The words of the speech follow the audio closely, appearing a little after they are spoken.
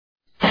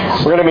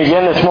We're going to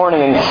begin this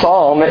morning in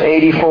Psalm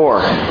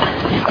 84.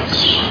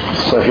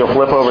 So if you'll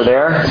flip over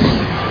there,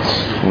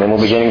 and then we'll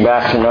be getting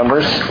back to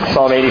Numbers.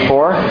 Psalm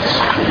 84.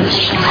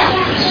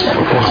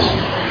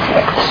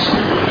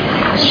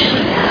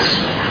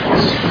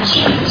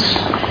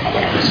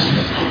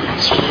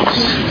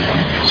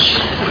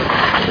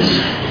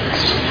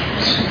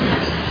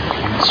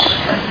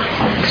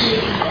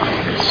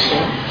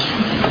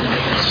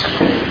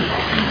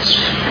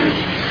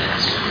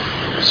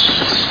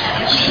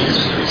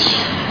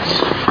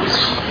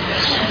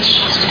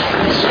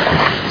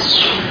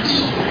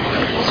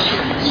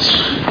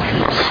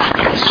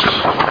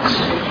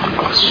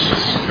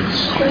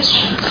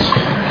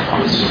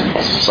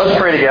 Let's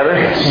pray together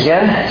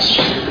again.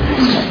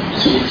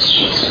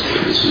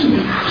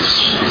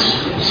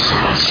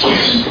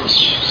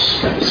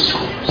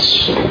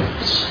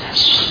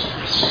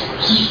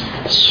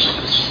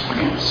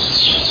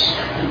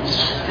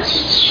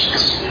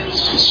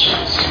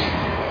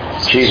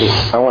 Jesus,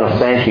 I want to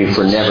thank you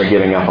for never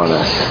giving up on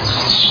us.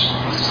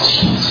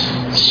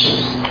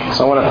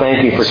 I want to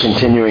thank you for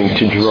continuing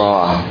to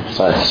draw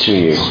us to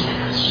you.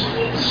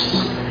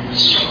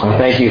 I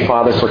thank you,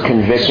 Father, for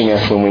convicting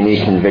us when we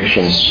need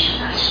conviction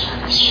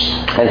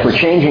and for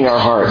changing our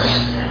hearts.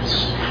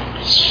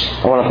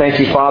 I want to thank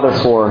you, Father,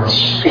 for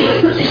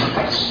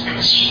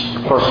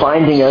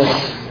finding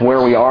us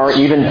where we are,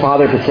 even,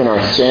 Father, if it's in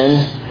our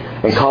sin,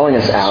 and calling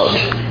us out.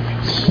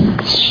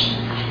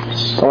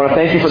 I want to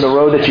thank you for the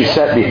road that you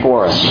set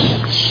before us,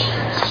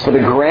 for the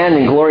grand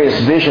and glorious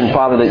vision,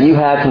 Father, that you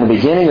had from the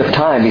beginning of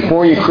time,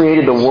 before you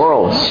created the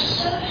world,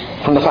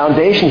 from the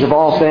foundations of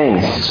all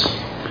things.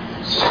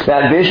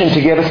 That vision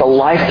to give us a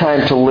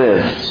lifetime to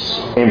live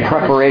in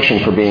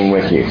preparation for being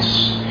with you.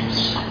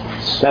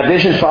 That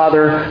vision,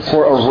 Father,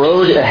 for a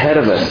road ahead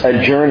of us,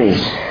 a journey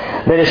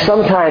that is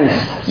sometimes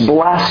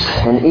blessed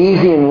and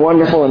easy and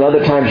wonderful and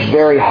other times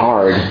very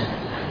hard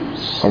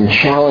and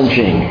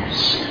challenging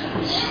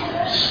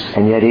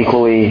and yet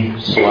equally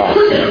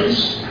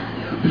blessed.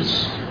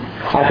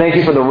 I thank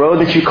you for the road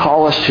that you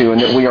call us to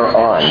and that we are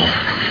on.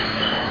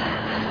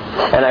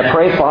 And I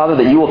pray, Father,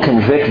 that you will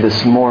convict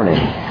this morning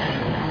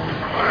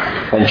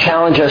and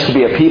challenge us to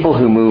be a people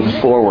who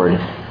move forward,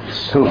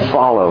 who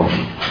follow,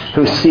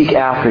 who seek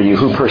after you,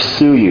 who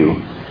pursue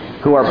you,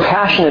 who are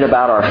passionate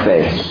about our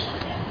faith.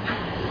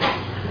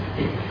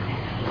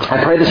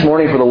 I pray this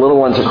morning for the little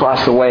ones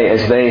across the way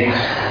as they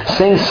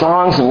sing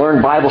songs and learn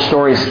Bible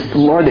stories,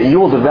 Lord, that you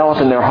will develop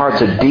in their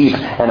hearts a deep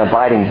and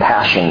abiding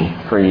passion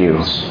for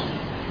you.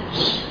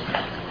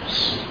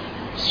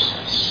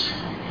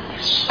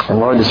 And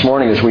Lord, this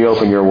morning as we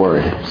open your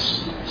word,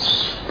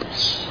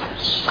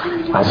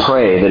 I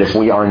pray that if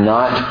we are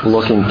not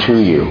looking to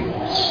you,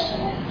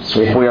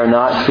 if we are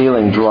not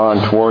feeling drawn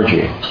toward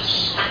you,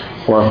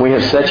 or if we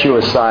have set you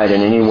aside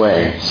in any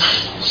way,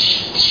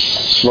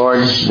 Lord,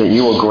 that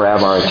you will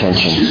grab our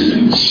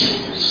attention.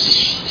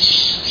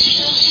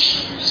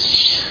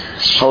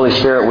 Holy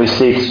Spirit, we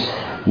seek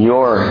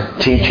your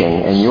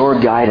teaching and your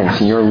guidance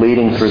and your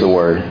leading through the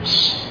Word.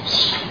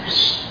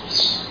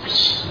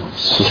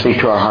 So speak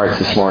to our hearts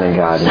this morning,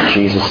 God, in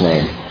Jesus'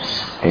 name.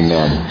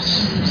 Amen.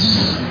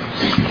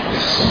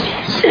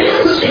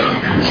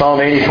 Psalm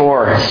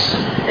 84,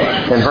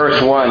 in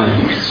verse 1.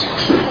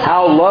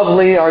 How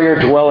lovely are your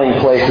dwelling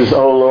places,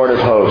 O Lord of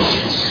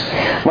hosts.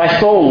 My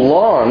soul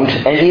longed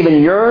and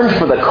even yearned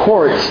for the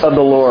courts of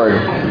the Lord.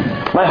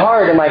 My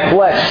heart and my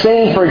flesh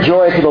sing for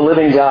joy to the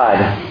living God.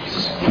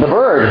 The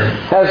bird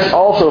has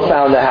also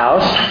found a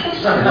house,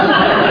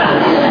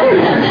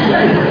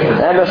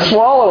 and the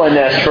swallow a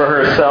nest for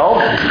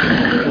herself,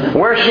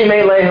 where she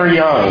may lay her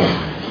young.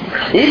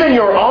 Even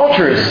your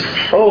altars,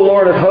 O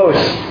Lord of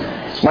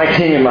hosts, my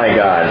King and my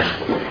God.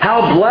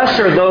 How blessed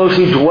are those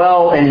who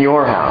dwell in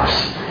your house.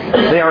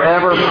 They are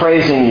ever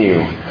praising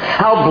you.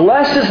 How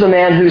blessed is the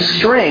man whose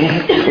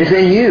strength is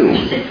in you,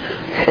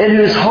 in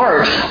whose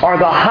heart are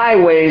the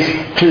highways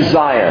to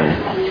Zion.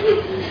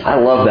 I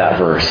love that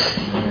verse.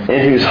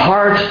 In whose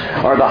heart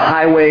are the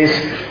highways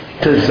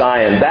to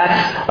Zion.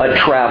 That's a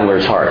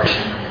traveler's heart.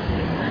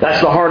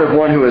 That's the heart of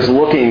one who is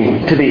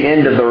looking to the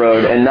end of the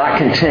road and not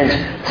content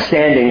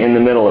standing in the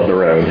middle of the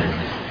road.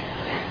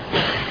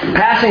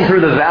 Passing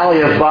through the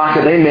valley of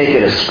Baca, they make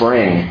it a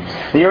spring.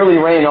 The early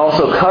rain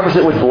also covers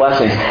it with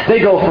blessings. They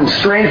go from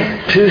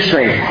strength to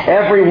strength.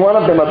 Every one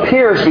of them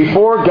appears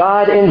before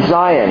God in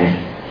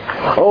Zion.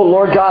 O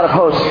Lord God of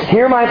hosts,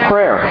 hear my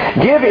prayer.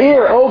 Give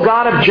ear, O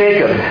God of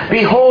Jacob.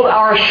 Behold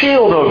our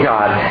shield, O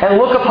God, and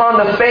look upon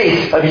the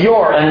face of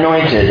your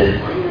anointed.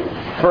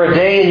 For a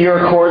day in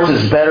your courts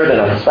is better than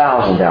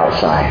 1,000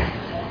 outside.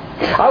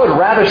 I would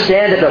rather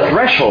stand at the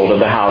threshold of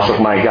the house of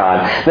my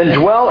God than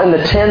dwell in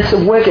the tents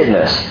of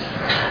wickedness.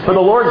 For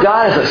the Lord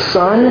God is a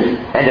sun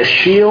and a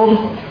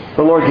shield.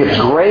 The Lord gives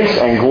grace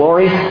and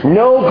glory.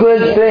 No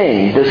good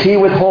thing does he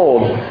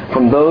withhold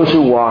from those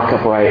who walk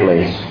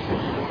uprightly.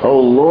 O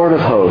Lord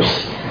of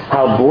hosts,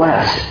 how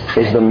blessed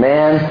is the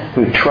man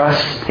who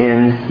trusts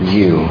in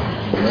you.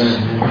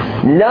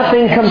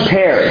 Nothing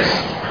compares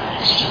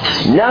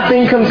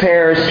Nothing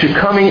compares to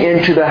coming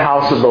into the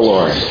house of the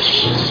Lord.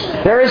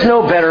 There is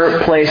no better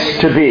place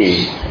to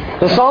be.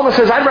 The psalmist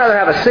says, I'd rather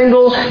have a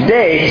single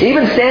day,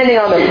 even standing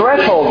on the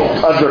threshold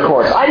of your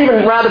courts. I'd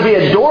even rather be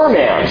a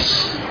doorman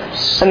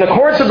in the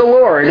courts of the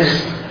Lord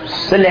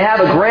than to have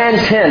a grand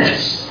tent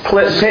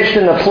pitched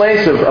in the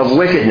place of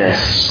wickedness.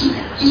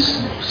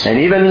 And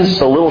even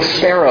the little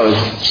sparrows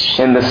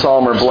in the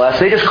psalm are blessed.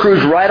 They just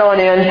cruise right on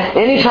in.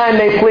 Anytime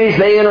they please,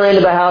 they enter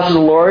into the house of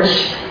the Lord.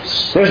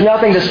 There's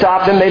nothing to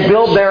stop them. They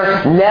build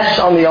their nests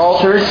on the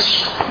altars.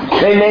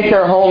 They make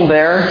their home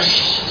there.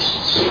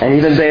 And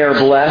even they are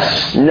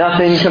blessed.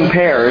 Nothing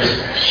compares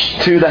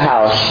to the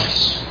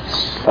house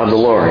of the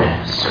Lord.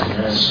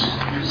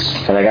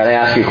 And I got to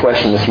ask you a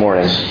question this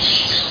morning.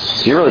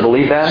 Do you really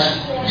believe that?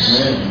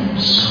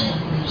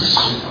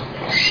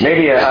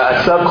 Maybe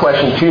a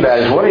sub-question to that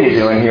is, what are you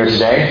doing here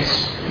today?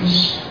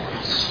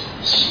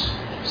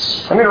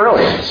 I mean,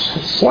 really,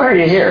 why are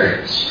you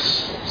here?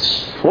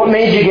 What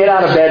made you get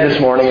out of bed this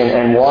morning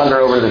and wander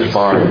over this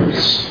barn?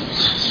 Was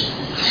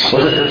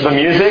it the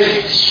music?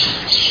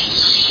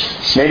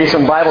 Maybe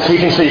some Bible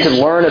teaching so you could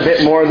learn a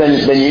bit more than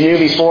you knew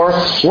before?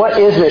 What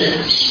is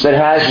it that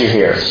has you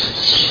here?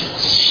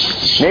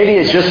 Maybe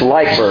it's just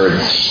like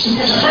birds.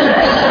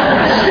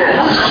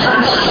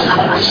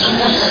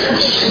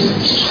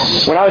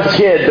 When I was a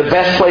kid, the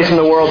best place in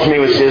the world to me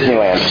was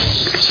Disneyland.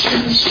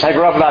 I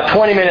grew up about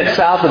 20 minutes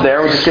south of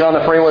there. We just get on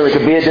the freeway. We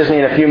could be at Disney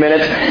in a few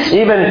minutes.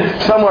 Even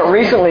somewhat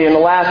recently,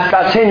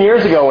 about 10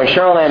 years ago, when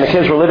Cheryl and I and the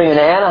kids were living in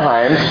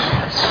Anaheim,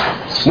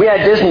 we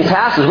had Disney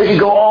passes. We could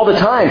go all the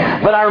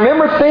time. But I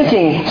remember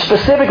thinking,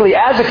 specifically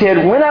as a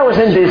kid, when I was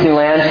in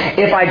Disneyland,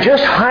 if I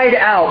just hide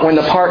out when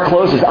the park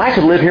closes, I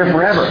could live here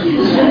forever.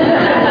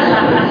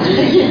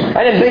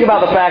 I didn't think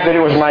about the fact that it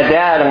was my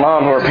dad and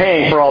mom who were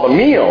paying for all the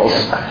meals.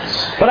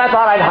 But I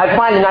thought I'd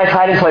find a nice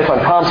hiding place on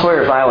Tom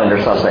Sawyer's Island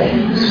or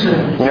something.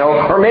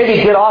 Or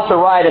maybe get off the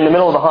ride in the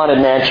middle of the Haunted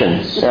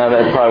Mansion.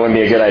 That probably wouldn't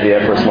be a good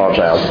idea for a small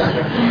child.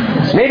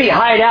 Maybe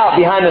hide out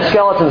behind the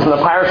skeletons in the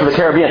Pirates of the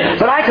Caribbean.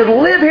 But I could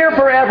live here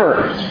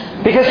forever.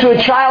 Because to a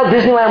child,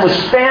 Disneyland was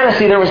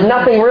fantasy. There was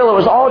nothing real. It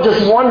was all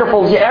just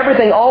wonderful.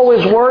 Everything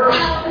always worked.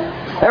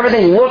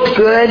 Everything looked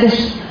good.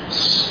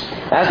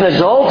 As an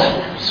adult,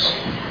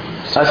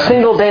 a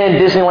single day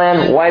in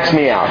Disneyland wipes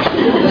me out.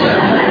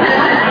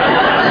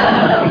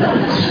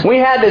 We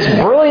had this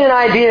brilliant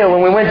idea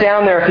when we went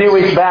down there a few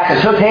weeks back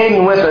and took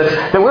Hayden with us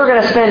that we were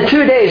going to spend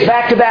 2 days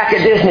back-to-back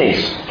at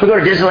Disney. So we go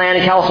to Disneyland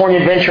and California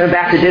Adventure and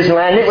back to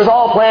Disneyland. And it was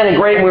all planned and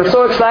great, and we were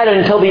so excited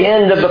until the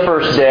end of the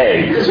first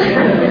day.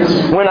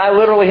 When I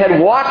literally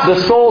had walked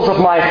the soles of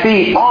my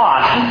feet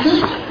off,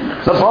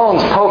 the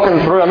bones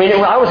poking through. I mean,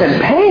 I was in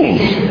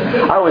pain.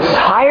 I was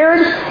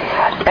tired.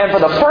 And for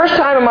the first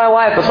time in my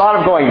life, the thought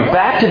of going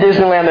back to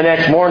Disneyland the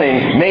next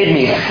morning made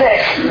me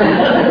sick.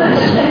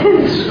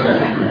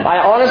 I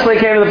honestly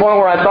came to the point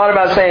where I thought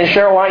about saying,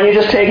 Cheryl, why don't you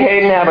just take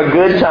Hayden and have a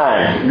good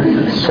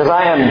time? Because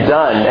I am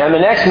done. And the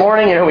next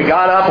morning, we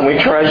got up and we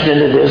trudged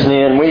into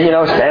Disney and we,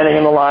 standing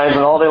in the lines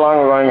and all day long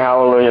we're going,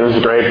 hallelujah, this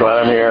is great,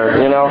 but I'm here,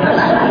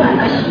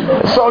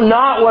 So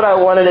not what I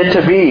wanted it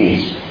to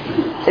be.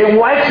 It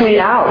wipes me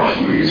out.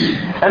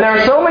 And there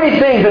are so many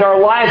things in our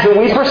lives that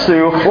we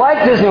pursue, like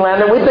Disneyland,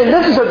 that we think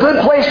this is a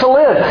good place to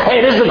live. Hey,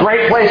 this is a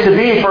great place to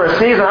be for a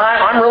season.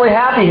 I'm really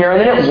happy here.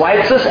 And then it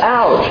wipes us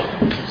out.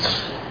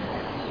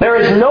 There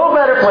is no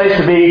better place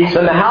to be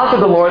than the house of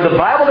the Lord. The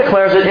Bible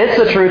declares it. It's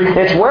the truth.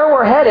 It's where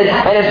we're headed.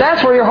 And if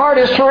that's where your heart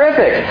is,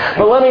 terrific.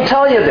 But let me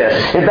tell you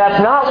this. If that's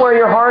not where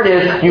your heart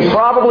is, you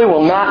probably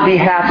will not be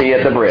happy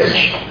at the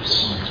bridge.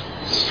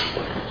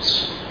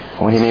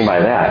 What do you mean by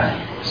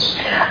that?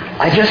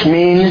 I just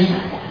mean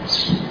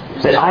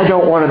that I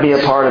don't want to be a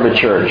part of a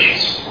church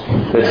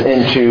that's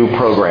into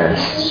programs.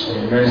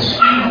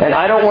 And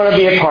I don't want to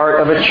be a part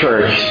of a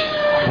church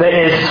that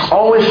is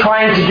always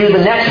trying to do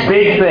the next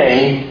big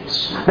thing,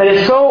 that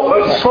is so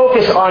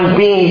focused on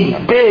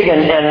being big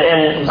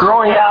and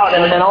growing out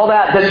and all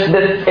that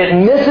it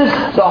misses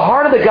the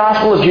heart of the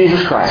gospel of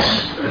Jesus Christ.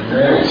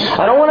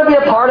 I don't want to be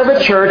a part of a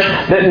church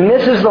that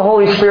misses the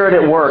Holy Spirit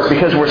at work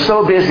because we're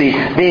so busy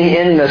being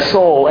in the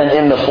soul and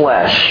in the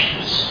flesh.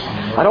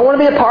 I don't want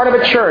to be a part of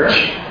a church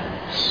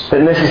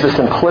that misses the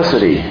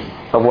simplicity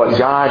of what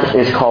God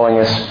is calling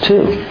us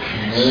to.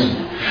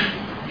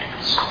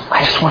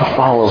 I just want to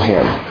follow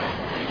Him.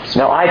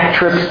 Now, I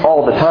trip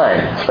all the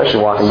time, especially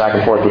walking back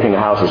and forth between the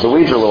houses. The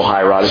weeds are a little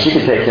high, Rod. If you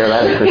could take care of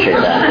that, I'd appreciate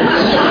that.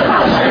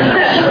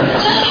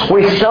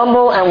 We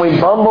stumble and we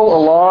bumble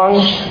along,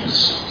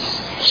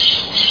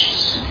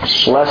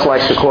 less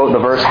like to quote the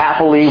verse,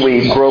 happily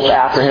we grope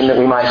after Him that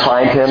we might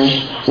find Him.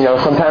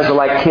 Sometimes we're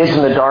like kids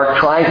in the dark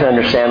trying to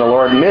understand the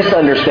Lord,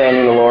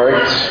 misunderstanding the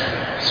Lord.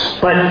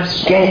 But,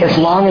 gang, as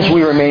long as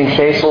we remain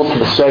faithful to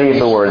the study of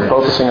the Word,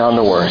 focusing on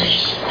the Word,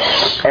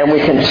 and we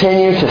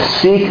continue to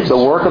seek the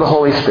work of the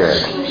Holy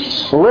Spirit,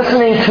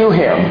 listening to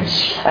Him,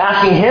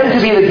 asking Him to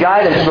be the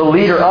guidance, the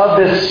leader of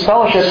this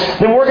fellowship,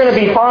 then we're going to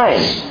be fine.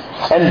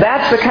 And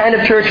that's the kind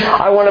of church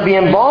I want to be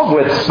involved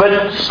with. But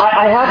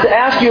I have to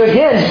ask you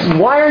again,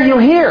 why are you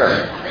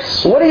here?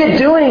 What are you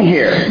doing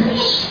here?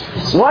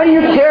 Why do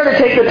you care to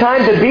take the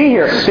time to be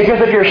here? Because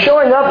if you're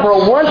showing up for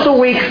a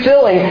once-a-week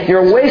filling,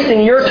 you're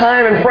wasting your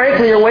time, and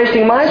frankly, you're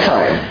wasting my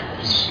time.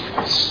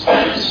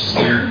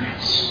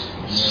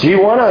 Do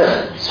you want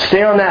to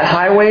stay on that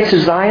highway to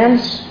Zion?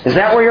 Is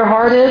that where your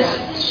heart is?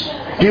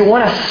 Do you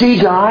want to see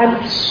God?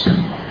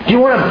 Do you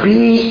want to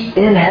be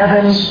in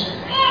heaven?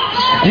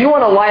 Do you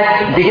want a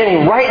life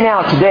beginning right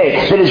now,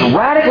 today, that is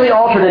radically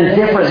altered and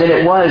different than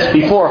it was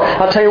before?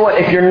 I'll tell you what,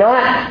 if you're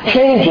not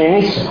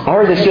changing, I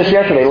heard this just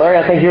yesterday. Larry,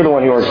 I think you're the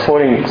one who was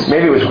quoting,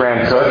 maybe it was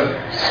Graham Cook.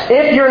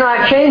 If you're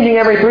not changing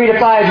every 3 to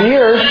 5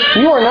 years,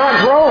 you are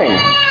not growing.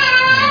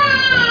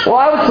 Well,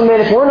 I would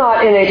submit if we're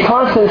not in a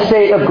constant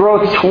state of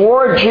growth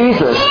toward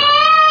Jesus,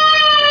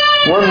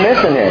 we're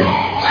missing Him.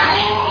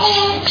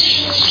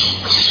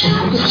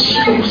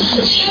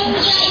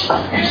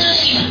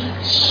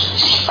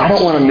 I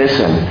don't want to miss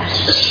Him.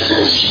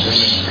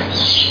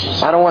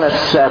 I don't want to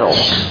settle.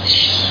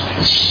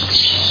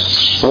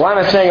 Why am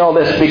I saying all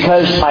this?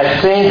 Because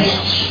I think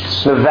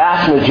the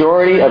vast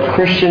majority of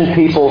Christian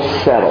people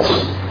settle.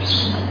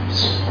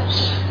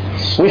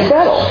 We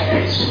settle.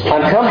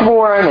 I'm comfortable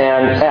where I'm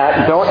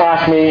at. Don't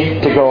ask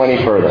me to go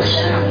any further.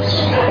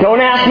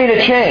 Don't ask me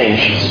to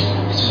change.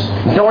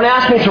 Don't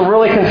ask me to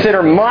really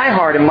consider my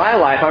heart and my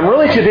life. I'm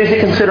really too busy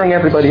considering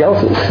everybody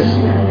else's.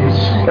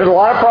 There's a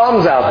lot of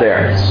problems out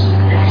there.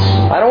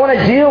 I don't want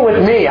to deal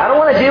with me. I don't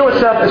want to deal with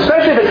stuff,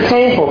 especially if it's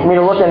painful for me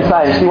to look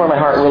inside and see where my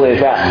heart really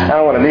is at. I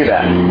don't want to do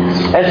that.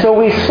 And so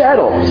we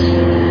settle.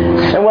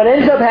 And what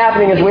ends up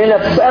happening is we end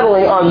up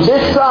settling on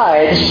this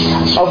side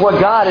of what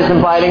God is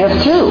inviting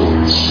us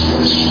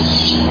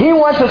to. He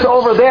wants us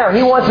over there.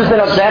 He wants us in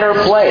a better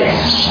place.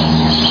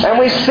 And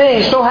we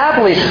sing so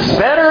happily,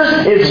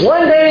 better is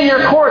one day in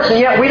your courts, and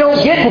yet we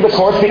don't get to the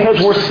courts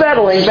because we're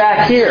settling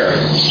back here.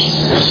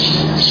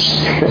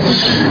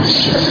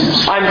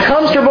 I'm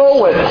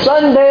comfortable with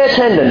Sunday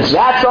attendance.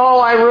 That's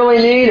all I really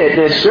need.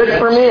 It's good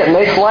for me. It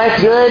makes life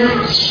good.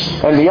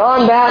 And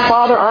beyond that,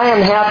 Father, I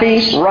am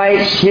happy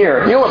right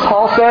here. You know what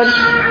Paul said?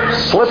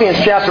 Philippians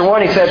chapter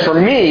 1, he said, for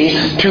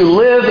me, to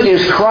live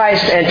is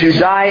Christ and to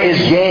die is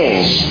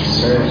gain.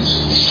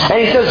 And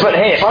he says, but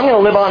hey, if I'm going to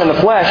live on in the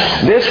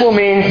flesh, this will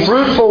mean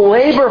fruitful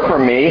labor for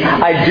me.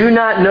 I do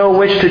not know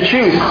which to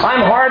choose.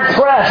 I'm hard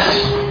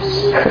pressed.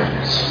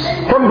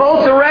 From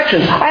both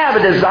directions. I have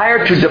a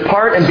desire to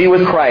depart and be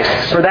with Christ,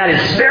 for that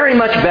is very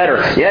much better.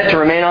 Yet to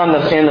remain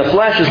in the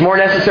flesh is more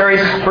necessary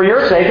for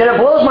your sake. And it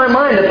blows my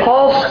mind that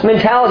Paul's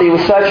mentality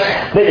was such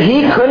that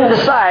he couldn't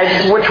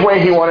decide which way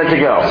he wanted to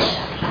go.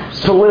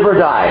 To live or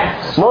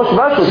die. Most of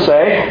us would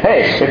say,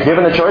 hey, if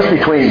given the choice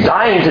between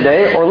dying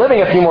today or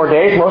living a few more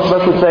days, most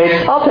of us would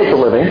say, I'll take the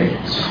living.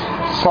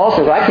 Paul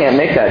says, I can't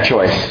make that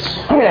choice.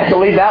 I'm going to have to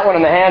leave that one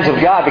in the hands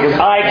of God because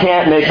I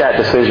can't make that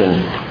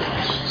decision.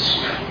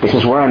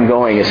 Because where I'm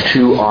going is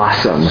too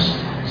awesome.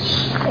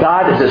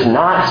 God does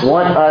not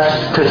want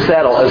us to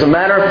settle. As a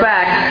matter of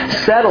fact,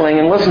 settling,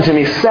 and listen to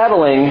me,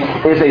 settling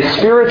is a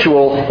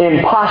spiritual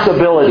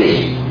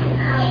impossibility.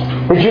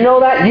 Did you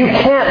know that? You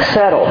can't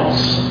settle.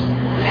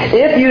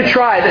 If you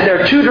try, that there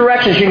are two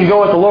directions you can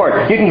go with the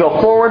Lord. You can go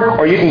forward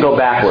or you can go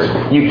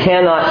backward. You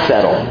cannot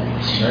settle.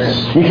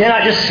 You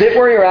cannot just sit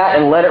where you're at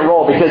and let it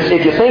roll. Because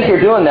if you think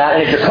you're doing that,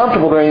 and if you're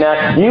comfortable doing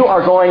that, you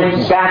are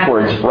going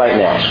backwards right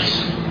now.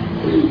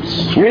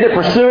 You're either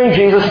pursuing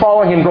Jesus,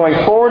 following Him, going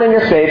forward in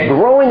your faith,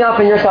 growing up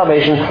in your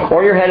salvation,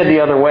 or you're headed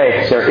the other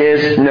way. There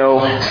is no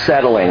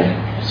settling.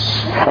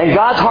 And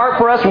God's heart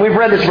for us, and we've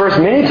read this verse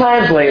many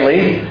times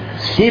lately,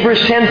 Hebrews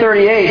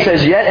 10:38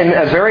 says, yet in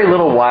a very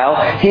little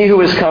while, He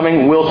who is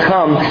coming will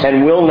come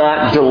and will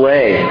not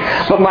delay.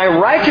 But my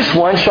righteous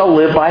one shall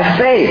live by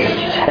faith.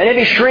 And if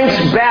he shrinks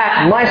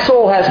back, my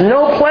soul has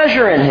no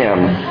pleasure in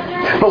him.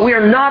 But we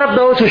are not of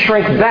those who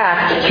shrink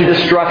back to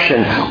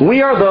destruction.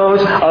 We are those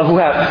who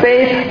have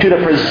faith to the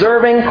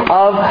preserving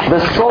of the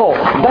soul.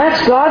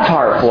 That's God's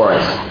heart for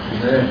us.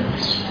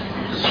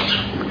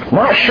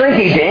 Not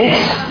shrinky dinks.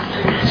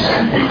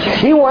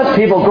 He wants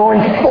people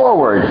going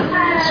forward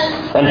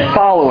and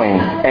following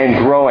and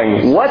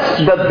growing. What's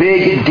the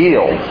big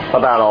deal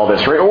about all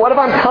this? What if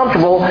I'm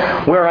comfortable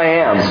where I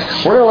am?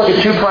 We're going to look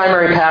at two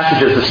primary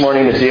passages this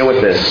morning to deal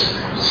with this.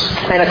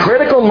 And a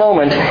critical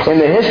moment in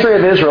the history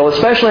of Israel,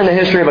 especially in the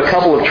history of a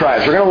couple of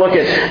tribes. We're going to look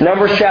at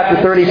Numbers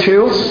chapter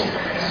 32,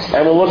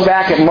 and we'll look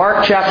back at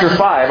Mark chapter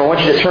 5. I want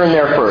you to turn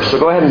there first, so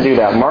go ahead and do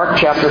that. Mark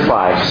chapter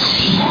 5.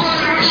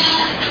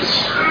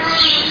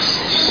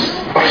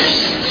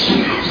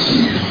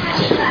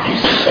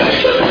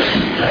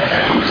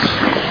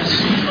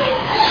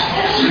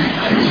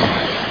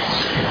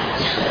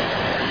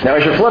 Now,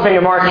 as you're flipping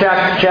to Mark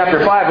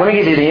chapter 5, let me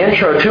give you the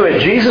intro to it.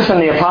 Jesus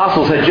and the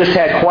apostles had just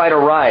had quite a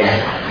ride.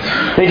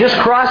 They just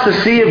crossed the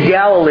Sea of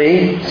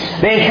Galilee.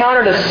 They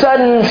encountered a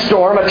sudden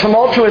storm, a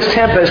tumultuous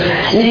tempest.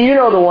 You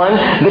know the one.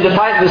 The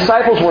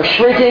disciples were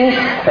shrieking,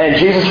 and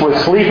Jesus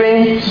was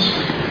sleeping.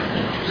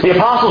 The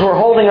apostles were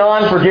holding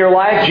on for dear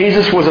life.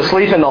 Jesus was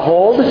asleep in the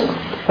hold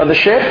of the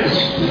ship,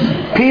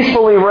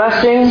 peacefully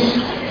resting.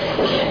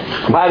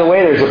 By the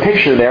way, there's a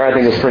picture there I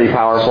think is pretty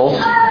powerful.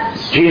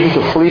 Jesus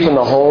asleep in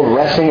the hold,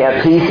 resting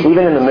at peace,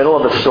 even in the middle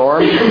of the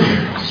storm.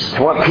 If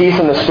you want peace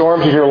in the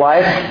storms of your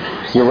life,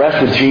 you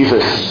rest with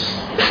Jesus.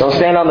 Don't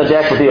stand on the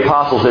deck with the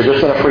apostles. They're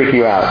just going to freak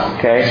you out,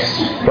 okay?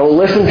 Don't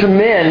listen to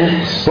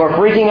men who are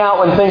freaking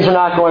out when things are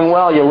not going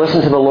well. You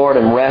listen to the Lord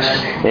and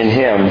rest in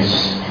Him.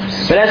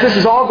 But as this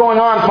is all going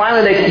on,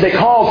 finally they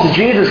call to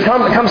Jesus,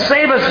 come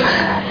save us,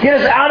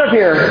 get us out of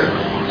here.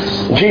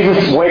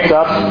 Jesus wakes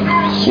up.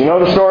 You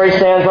know the story,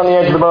 stands on the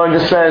edge of the boat and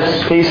just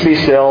says, peace, be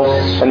still.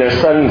 And there's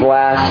sudden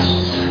glass,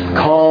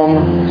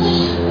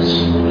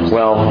 calm.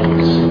 Well,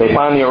 they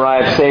finally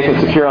arrived safe and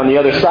secure on the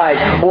other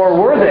side. Or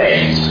were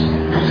they?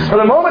 From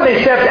the moment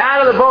they stepped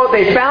out of the boat,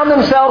 they found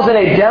themselves in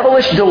a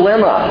devilish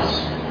dilemma.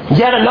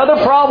 Yet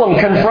another problem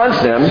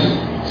confronts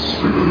them.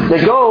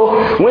 They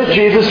go with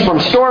Jesus from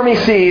stormy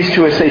seas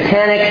to a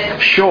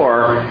satanic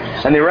shore,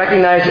 and they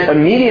recognize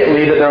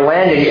immediately that their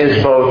landing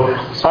is both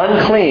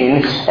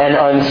unclean and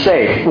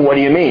unsafe. What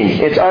do you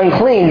mean? It's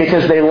unclean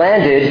because they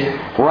landed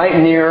right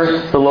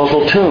near the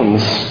local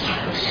tombs.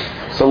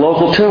 The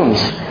local tombs.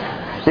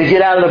 They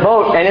get out of the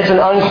boat, and it's an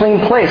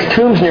unclean place.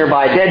 Tombs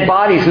nearby, dead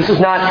bodies. This is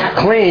not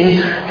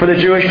clean for the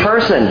Jewish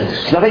person.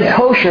 There's nothing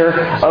kosher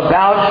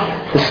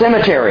about the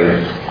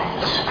cemetery.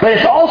 But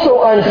it's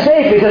also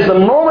unsafe because the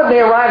moment they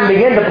arrive and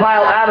begin to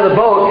pile out of the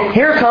boat,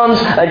 here comes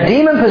a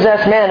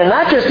demon-possessed man, and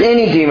not just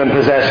any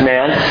demon-possessed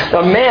man,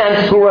 a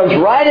man who runs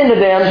right into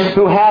them,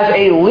 who has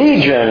a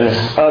legion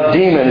of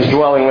demons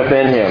dwelling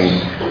within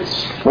him.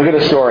 Look at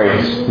the story.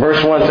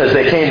 Verse 1 says,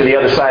 they came to the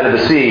other side of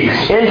the sea,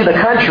 into the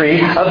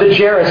country of the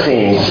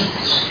Gerasenes.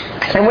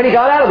 And when he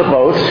got out of the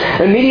boat,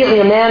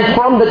 immediately a man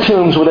from the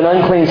tombs with an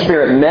unclean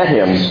spirit met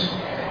him.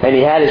 And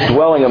he had his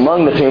dwelling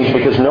among the tombs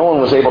because no one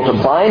was able to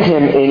bind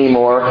him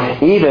anymore,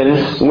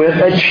 even with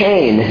a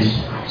chain.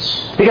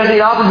 Because he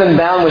had often been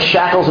bound with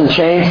shackles and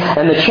chains,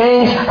 and the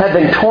chains had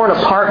been torn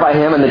apart by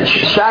him, and the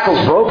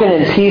shackles broken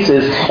in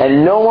pieces,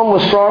 and no one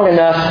was strong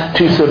enough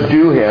to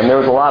subdue him. There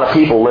was a lot of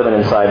people living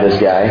inside this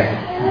guy.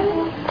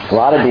 A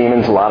lot of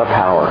demons, a lot of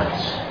power.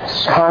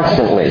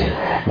 Constantly,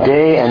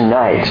 day and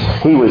night,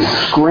 he was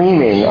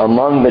screaming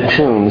among the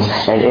tombs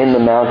and in the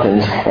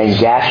mountains and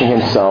gashing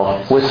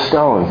himself with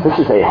stones. This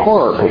is a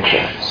horror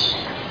picture.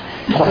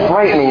 It's a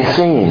frightening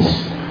scene.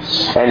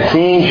 And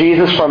seeing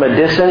Jesus from a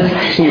distance,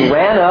 he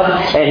ran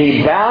up and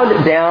he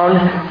bowed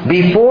down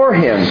before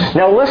him.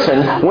 Now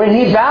listen, when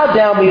he bowed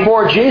down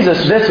before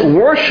Jesus, this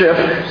worship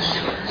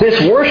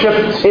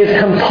is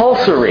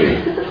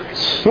compulsory.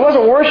 He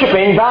wasn't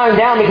worshiping, bowing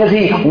down because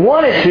he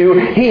wanted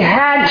to. He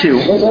had to.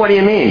 What do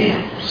you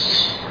mean?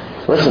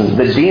 Listen,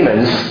 the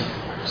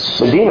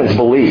demons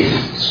believe.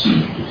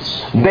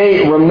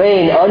 They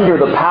remain under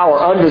the power,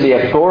 under the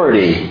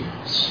authority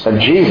of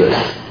Jesus.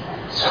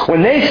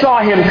 When they saw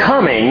him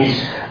coming,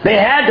 they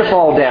had to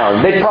fall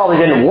down. They probably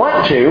didn't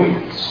want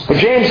to. But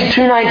James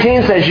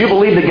 2:19 says, you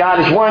believe that God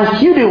is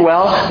one, you do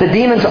well. The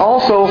demons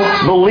also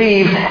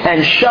believe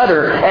and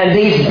shudder. And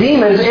these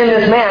demons in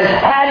this man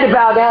had to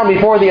bow down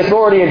before the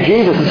authority of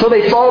Jesus. And so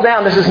they fall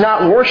down. This is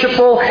not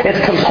worshipful,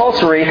 it's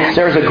compulsory.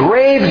 There's a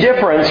grave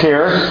difference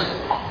here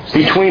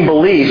between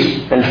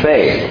belief and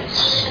faith.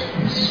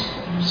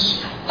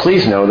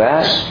 Please know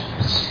that.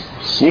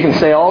 You can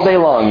say all day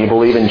long you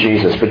believe in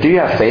Jesus, but do you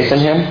have faith in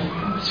Him?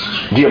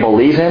 Do you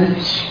believe Him?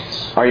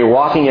 Are you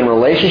walking in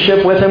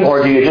relationship with Him,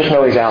 or do you just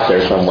know He's out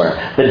there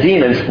somewhere? The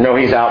demons know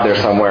He's out there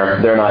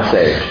somewhere. They're not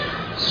saved.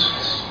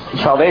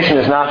 Salvation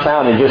is not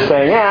found in just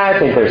saying, yeah, I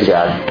think there's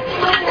God.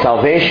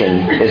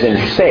 Salvation is in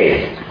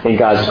faith in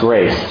God's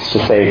grace to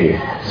save you.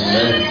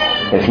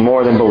 It's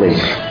more than belief.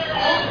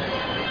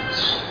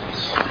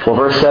 Well,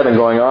 verse 7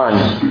 going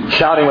on,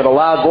 shouting with a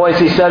loud voice,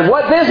 he said,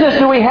 what business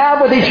do we have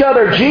with each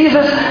other?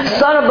 Jesus,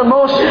 Son of the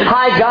Most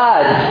High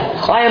God,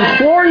 I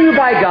implore you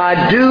by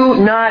God, do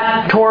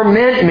not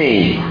torment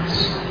me.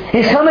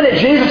 He's coming at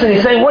Jesus and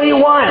he's saying, what do you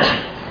want?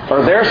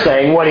 Or they're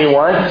saying, what do you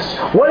want?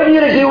 What have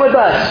you to do with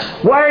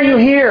us? Why are you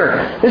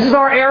here? This is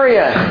our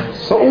area.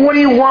 What do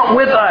you want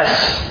with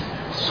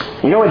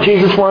us? You know what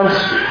Jesus wants?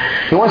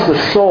 He wants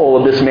the soul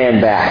of this man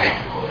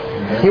back.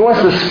 He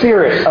wants the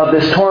spirit of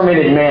this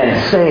tormented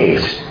man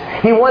saved.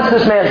 He wants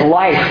this man's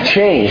life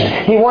changed.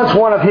 He wants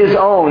one of his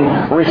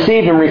own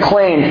received and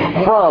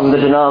reclaimed from the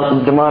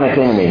demonic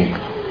enemy.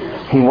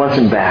 He wants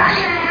him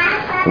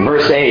back. In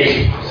verse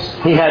 8,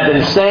 he had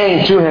been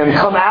saying to him,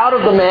 come out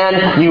of the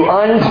man, you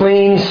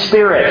unclean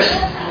spirit.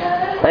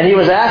 And he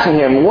was asking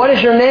him, what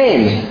is your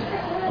name?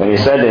 And he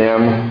said to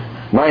him,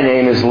 my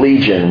name is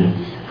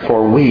Legion,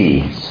 for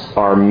we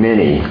are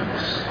many.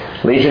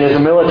 Legion is a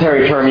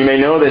military term. You may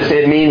know this.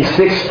 It means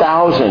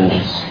 6,000.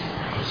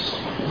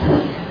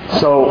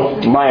 So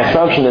my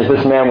assumption is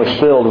this man was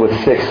filled with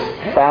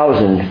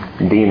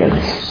 6,000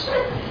 demons.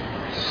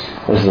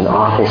 This is an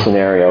awful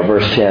scenario.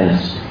 Verse 10.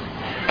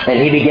 And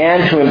he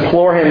began to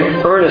implore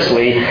him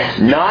earnestly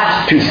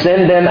not to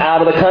send them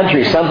out of the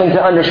country. Something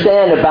to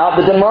understand about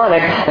the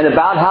demonic and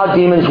about how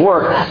demons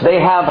work. They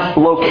have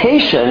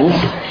locations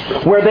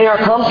where they are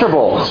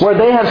comfortable, where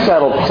they have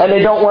settled, and they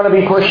don't want to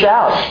be pushed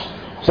out.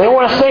 They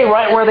want to stay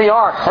right where they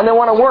are, and they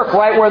want to work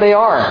right where they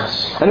are,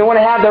 and they want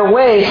to have their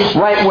way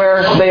right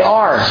where they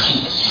are.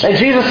 And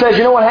Jesus says,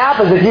 you know what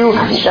happens if you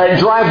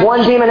drive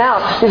one demon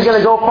out? He's going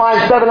to go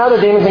find 7 other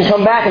demons and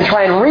come back and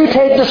try and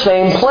retake the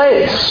same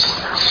place.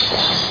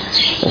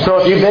 And so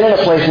if you've been in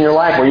a place in your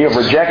life where you have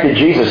rejected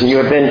Jesus, and you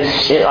have been,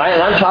 and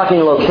I'm talking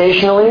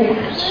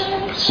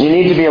locationally, you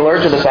need to be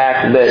alert to the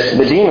fact that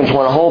the demons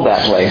want to hold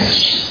that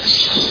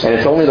place. And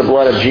it's only the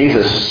blood of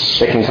Jesus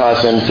that can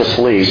cause them to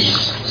flee.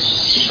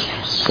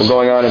 We're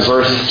going on in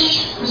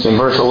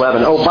verse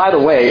 11. Oh, by the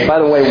way,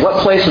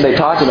 what place are they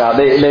talking about?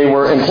 They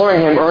were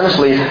imploring him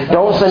earnestly,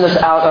 don't send us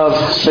out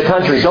of the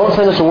country. Don't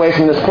send us away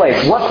from this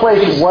place. What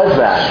place was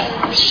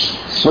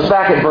that? Look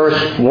back at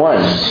verse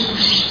 1.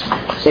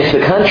 It's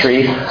the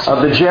country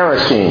of the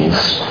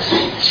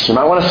Gerasenes. You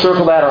might want to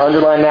circle that or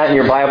underline that in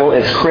your Bible.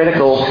 It's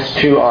critical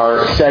to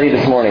our study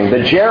this morning.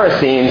 The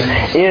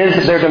Gerasenes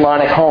is their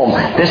demonic home.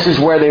 This is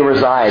where they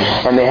reside,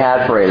 and they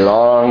had for a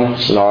long,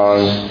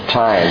 long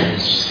time.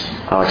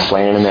 I'll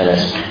explain in a minute.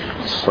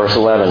 Verse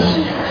 11.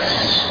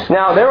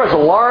 Now there was a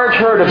large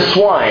herd of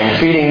swine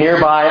feeding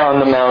nearby on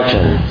the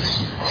mountain.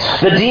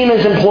 The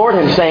demons implored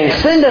him, saying,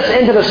 send us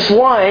into the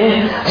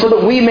swine so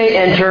that we may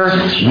enter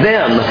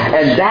them.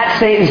 And that's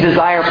Satan's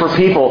desire for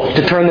people,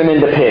 to turn them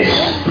into pigs.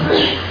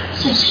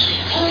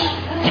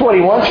 That's what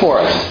he wants for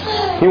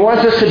us. He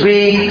wants us to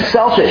be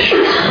selfish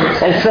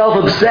and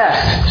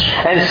self-obsessed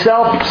and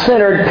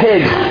self-centered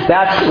pigs.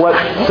 That's what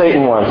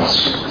Satan wants.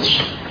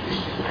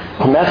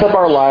 To mess up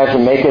our lives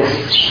and make us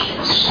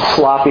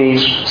sloppy,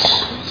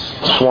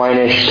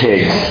 swinish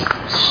pigs.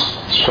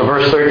 So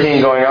verse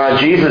 13 going on,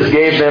 Jesus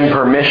gave them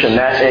permission.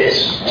 That it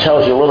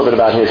tells you a little bit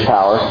about His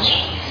power.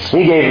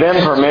 He gave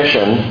them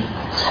permission.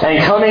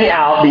 And coming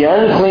out, the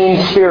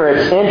unclean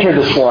spirits entered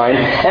the swine,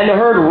 and the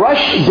herd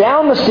rushed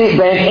down the sea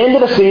bank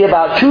into the sea,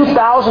 about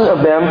 2,000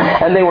 of them,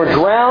 and they were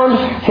drowned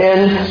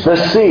in the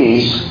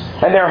sea.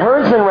 And their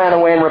herdsmen ran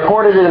away and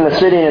reported it in the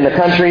city and in the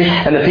country,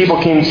 and the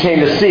people came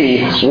to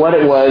see what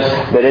it was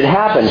that had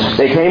happened.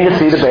 They came to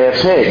see the Bay of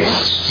Pigs.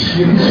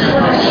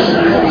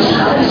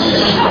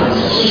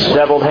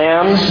 Deviled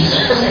ham,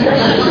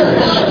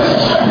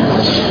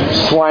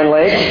 Swine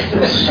Lake,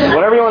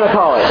 whatever you want to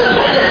call it.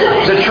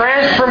 The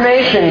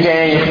transformation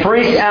gang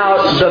freaked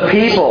out the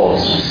people.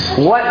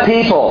 What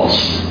people?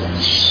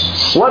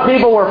 What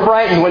people were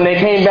frightened when they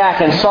came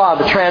back and saw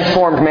the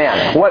transformed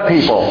man? What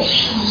people?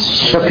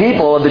 The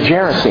people of the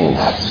Gerasenes.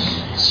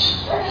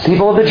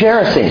 People of the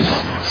Gerasenes.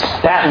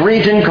 That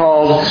region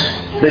called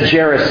the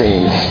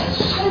Gerasenes.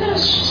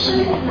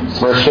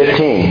 Verse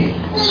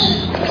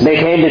 15. They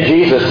came to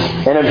Jesus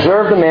and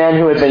observed the man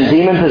who had been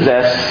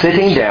demon-possessed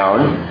sitting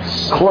down,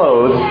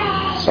 clothed,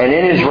 and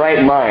in his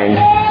right mind,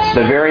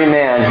 the very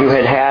man who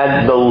had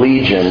had the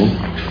legion,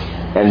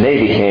 and they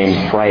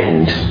became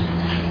frightened.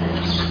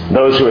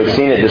 Those who had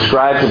seen it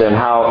described to them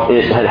how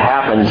it had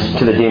happened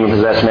to the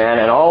demon-possessed man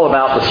and all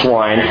about the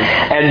swine.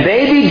 And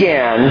they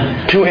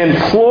began to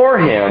implore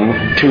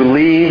him to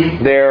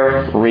leave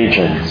their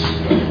region.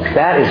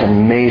 That is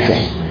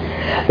amazing.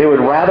 They would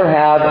rather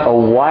have a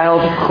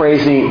wild,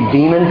 crazy,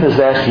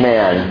 demon-possessed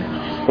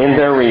man in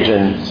their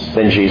region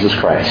than Jesus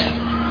Christ.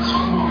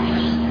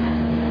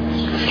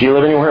 Do you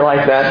live anywhere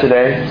like that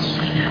today?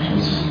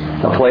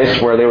 A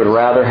place where they would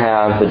rather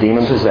have the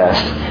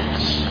demon-possessed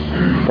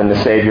than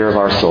the Savior of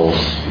our souls.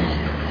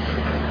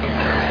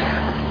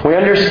 We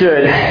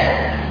understood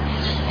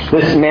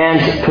this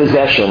man's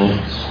possession.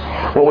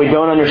 What we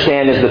don't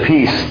understand is the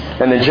peace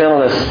and the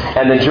gentleness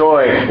and the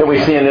joy that we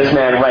see in this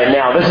man right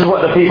now. This is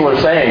what the people are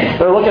saying.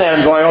 They're looking at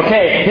him going,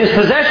 okay, his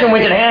possession we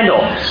can handle.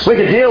 We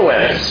can deal with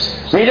it.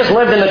 He just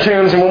lived in the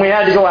tombs, and when we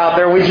had to go out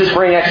there, we just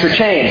bring extra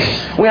chains.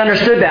 We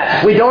understood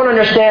that. We don't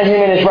understand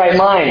him in his right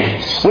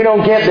mind. We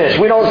don't get this.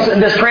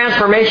 This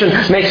transformation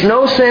makes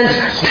no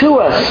sense to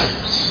us.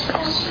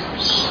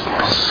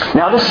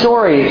 Now, this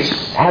story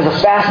has a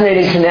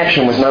fascinating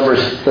connection with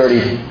Numbers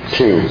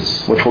 32,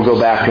 which we'll go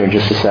back to in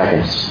just a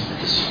second.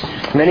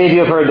 Many of you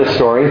have heard this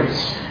story.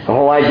 The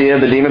whole idea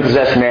of the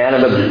demon-possessed man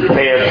and the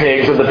Bay of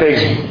Pigs, of the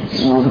pigs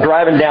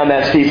driving down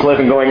that steep cliff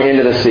and going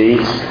into the sea.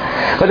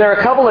 But there are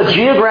a couple of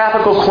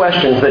geographical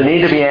questions that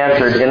need to be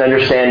answered in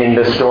understanding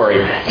this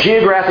story.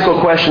 Geographical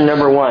question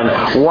number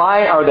 1.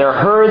 Why are there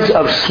herds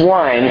of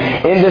swine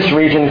in this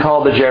region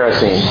called the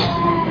Gerasenes?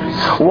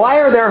 Why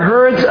are there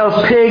herds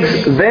of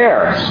pigs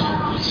there?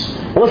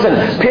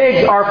 Listen,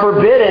 pigs are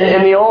forbidden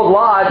in the old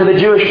law to the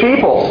Jewish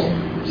people.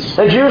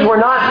 The Jews were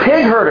not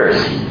pig herders.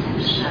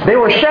 They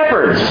were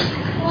shepherds,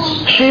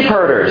 sheep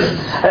herders.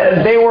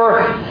 They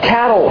were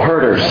cattle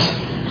herders.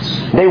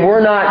 They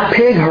were not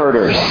pig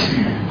herders.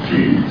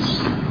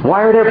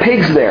 Why are there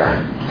pigs there?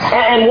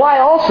 And why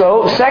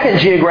also, second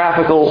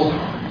geographical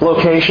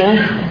location,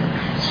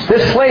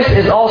 this place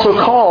is also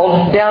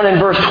called, down in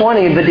verse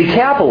 20, the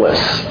Decapolis.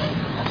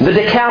 The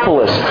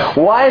Decapolis.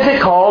 Why is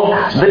it called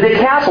the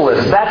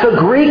Decapolis? That's a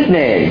Greek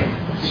name.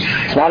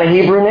 It's not a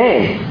Hebrew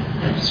name.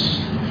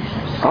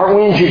 Aren't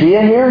we in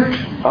Judea here?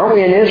 Aren't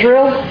we in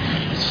Israel?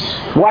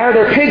 Why are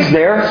there pigs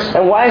there?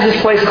 And why is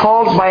this place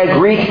called by a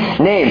Greek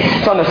name?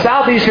 It's on the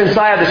southeastern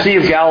side of the Sea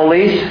of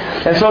Galilee.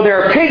 And so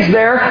there are pigs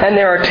there, and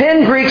there are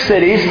 10 Greek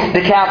cities,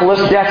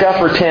 Decapolis, Deca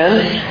for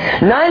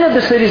 10. 9 of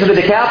the cities of the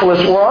Decapolis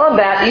were on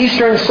that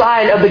eastern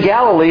side of the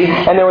Galilee,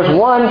 and there was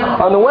one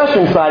on the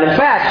western side. In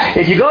fact,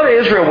 if you go to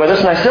Israel with us,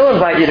 and I still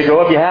invite you to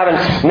go if you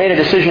haven't made a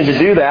decision to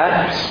do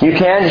that, you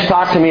can. Just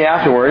talk to me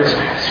afterwards.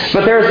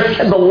 But there's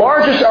the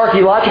largest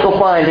archaeological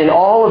find in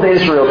all of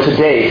Israel to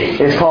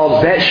date is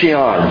called Bet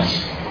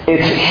Shean.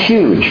 It's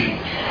huge.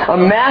 A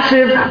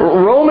massive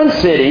Roman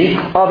city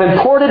of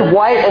imported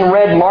white and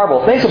red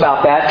marble. Think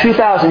about that.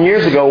 2,000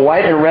 years ago,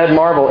 white and red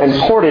marble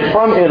imported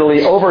from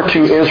Italy over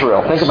to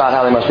Israel. Think about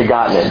how they must have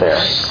gotten it there.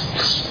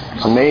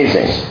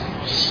 Amazing.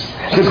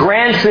 The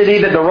grand city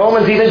that the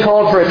Romans even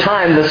called for a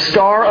time the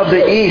Star of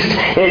the East.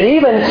 It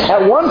even,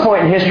 at one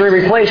point in history,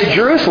 replaced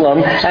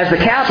Jerusalem as the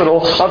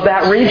capital of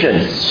that region.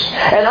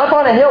 And up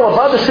on a hill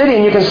above the city,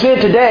 and you can see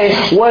it today,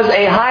 was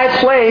a high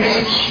place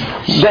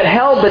that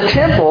held the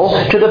temple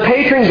to the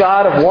patron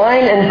god of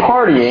wine and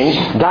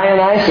partying,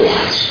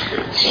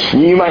 Dionysus.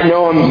 You might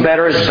know him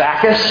better as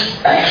Bacchus.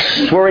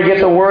 It's where we get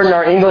the word in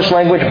our English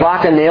language,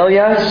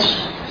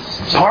 bacchanalia.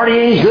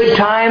 Partying, good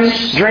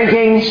times,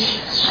 drinking.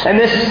 And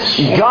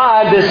this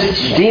god,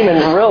 this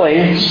demon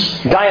really,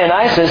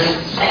 Dionysus,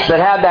 that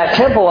had that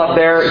temple up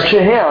there, to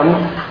him,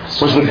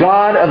 was the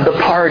god of the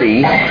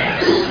party.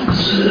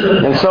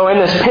 And so in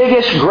this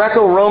piggish,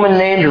 Greco-Roman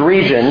named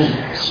region,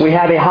 we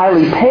have a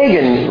highly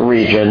pagan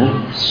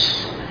region.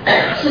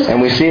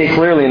 And we see it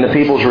clearly in the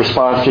people's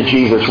response to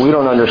Jesus. We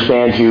don't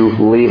understand you,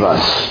 leave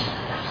us.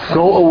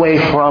 Go away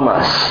from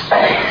us.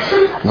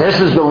 This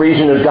is the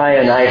region of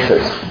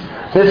Dionysus.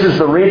 This is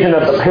the region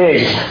of the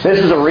pigs. This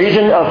is a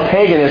region of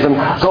paganism.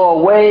 Go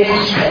away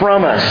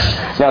from us.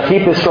 Now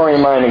keep this story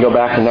in mind and go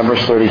back to Numbers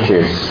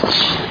 32.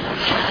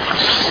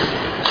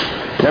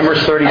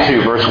 Numbers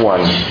 32, verse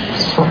 1.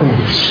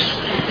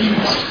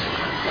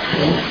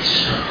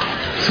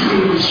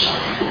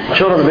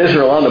 Children of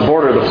Israel on the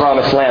border of the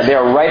promised land. They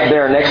are right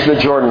there next to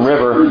the Jordan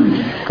River.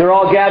 They're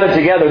all gathered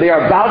together. They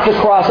are about to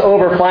cross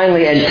over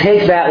finally and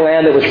take that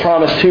land that was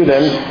promised to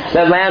them.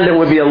 That land that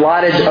would be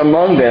allotted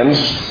among them.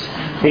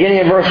 Beginning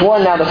in verse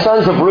 1, now the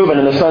sons of Reuben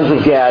and the sons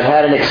of Gad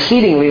had an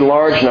exceedingly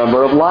large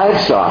number of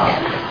livestock.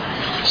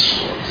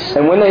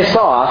 And when they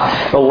saw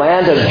the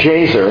land of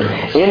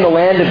Jazer in the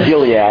land of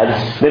Gilead,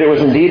 that it was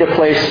indeed a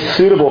place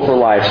suitable for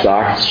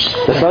livestock,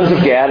 the sons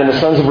of Gad and the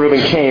sons of Reuben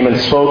came and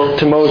spoke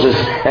to Moses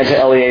and to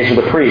Eleazar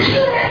the priest,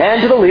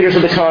 and to the leaders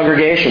of the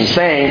congregation,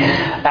 saying,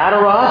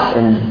 Adaroth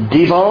and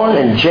Dibon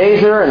and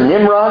Jazer and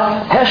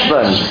Nimrah,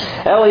 Heshbon,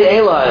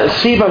 Elealeh,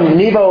 Sebam,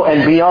 Nebo,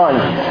 and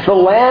beyond. The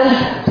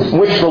land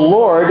which the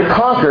Lord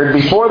conquered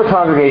before the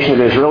congregation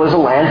of Israel is a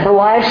land for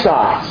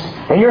livestock.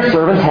 And your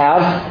servants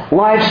have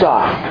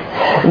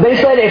livestock. They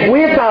said, if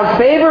we have found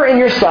favor in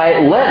your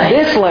sight, let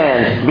this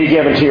land be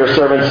given to your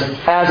servants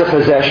as a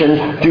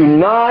possession. Do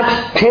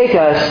not take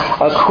us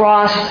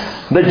across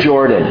the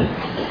Jordan.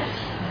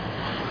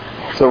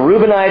 So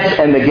Reubenites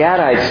and the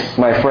Gadites,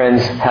 my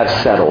friends, have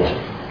settled.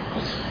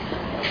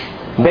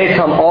 They've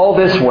come all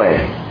this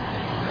way.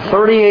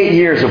 38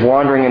 years of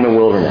wandering in the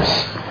wilderness.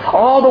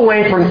 All the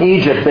way from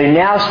Egypt, they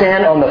now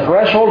stand on the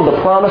threshold of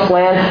the promised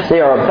land. They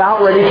are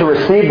about ready to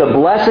receive the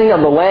blessing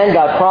of the land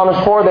God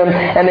promised for them.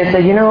 And they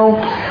say,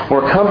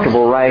 we're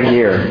comfortable right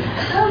here.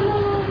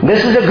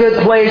 This is a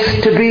good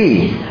place to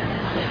be.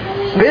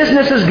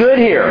 Business is good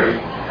here.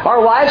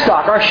 Our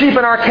livestock, our sheep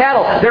and our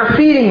cattle, they're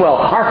feeding well.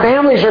 Our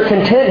families are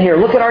content here.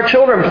 Look at our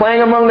children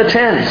playing among the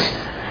tents.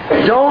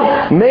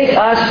 Don't make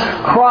us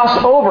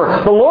cross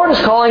over. The Lord is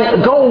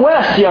calling, go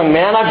west, young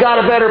man. I've got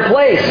a better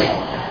place.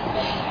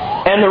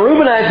 And the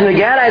Reubenites and the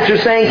Gadites are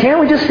saying, can't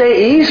we just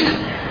stay east?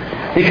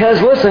 Because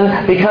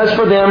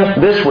for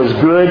them, this was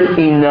good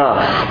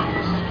enough.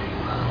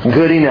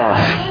 Good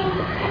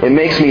enough. It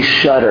makes me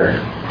shudder.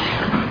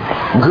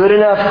 Good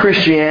enough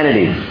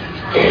Christianity.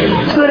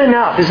 Good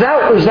enough. Is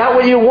that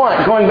what you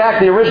want? Going back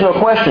to the original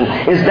question,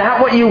 is that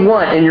what you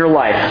want in your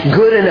life?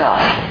 Good enough.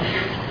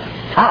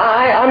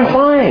 I'm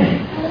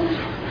fine.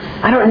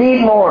 I don't need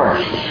more.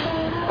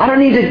 I don't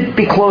need to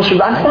be closer.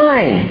 I'm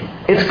fine.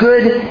 It's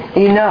good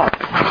enough.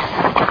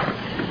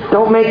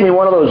 Don't make me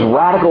one of those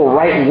radical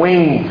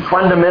right-wing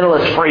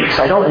fundamentalist freaks.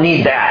 I don't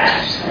need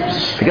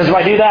that. Because if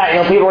I do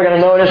that, people are going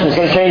to notice and it's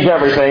going to change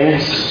everything.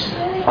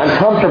 I'm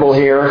comfortable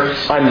here.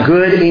 I'm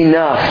good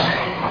enough.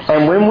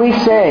 And when we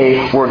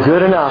say we're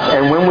good enough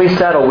and when we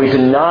settle, we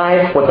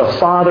deny what the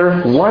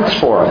Father wants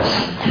for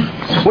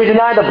us. We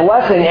deny the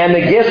blessing and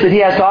the gifts that He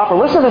has to offer.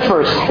 Listen to this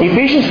verse.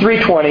 Ephesians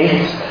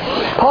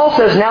 3:20. Paul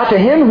says, now to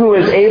Him who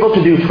is able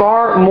to do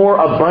far more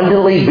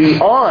abundantly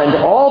beyond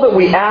all that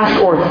we ask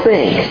or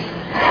think,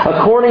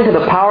 according to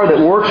the power that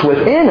works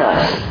within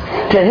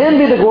us, To Him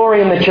be the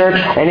glory in the church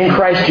and in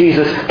Christ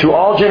Jesus to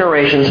all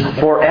generations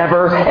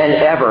forever and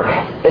ever.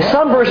 As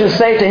some versions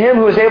say, to Him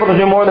who is able to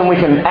do more than we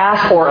can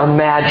ask or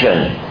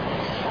imagine.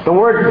 The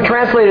word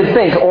translated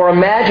think or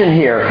imagine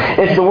here,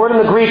 it's the word in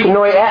the Greek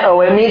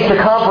noieto. It means to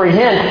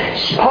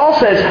comprehend. Paul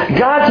says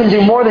God can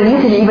do more than you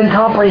can even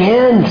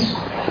comprehend.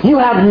 You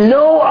have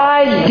no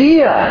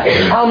idea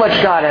how much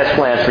God has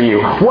planned for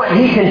you, what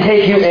He can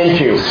take you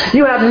into.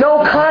 You have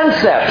no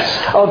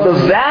concept of the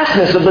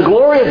vastness of the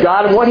glory of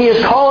God and what He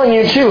is calling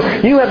you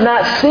to. You have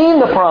not seen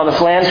the promised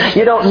land.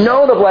 You don't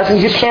know the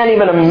blessings. You can't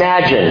even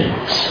imagine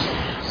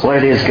what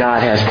it is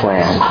God has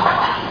planned.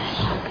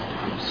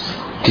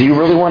 Do you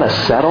really want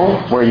to settle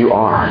where you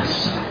are?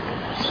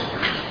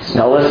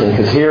 Now listen,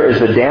 because here is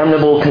the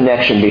damnable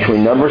connection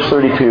between Numbers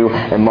 32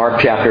 and Mark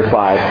chapter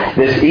 5.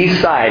 This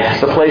east side,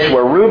 the place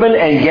where Reuben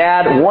and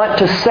Gad want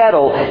to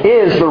settle,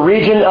 is the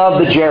region of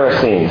the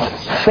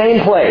Gerasenes.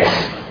 Same place.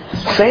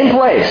 Same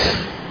place.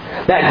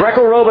 That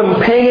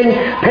Greco-Roman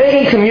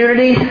pagan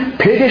community,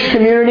 piggish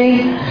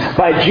community,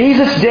 by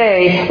Jesus'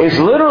 day is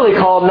literally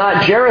called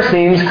not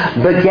Gerasenes,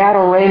 but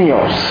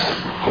Gadarenos.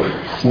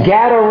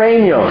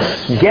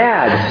 Gadarenos.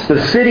 Gad,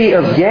 the city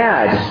of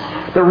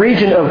Gad, the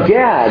region of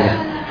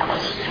Gad.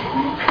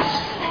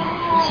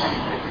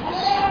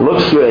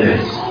 Looks good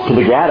to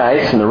the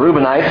Gadites and the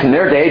Reubenites in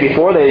their day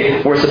before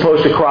they were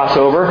supposed to cross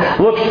over.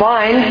 Looked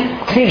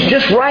fine. Seems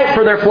just right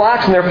for their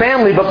flocks and their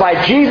family, but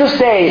by Jesus'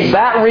 day,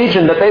 that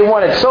region that they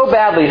wanted so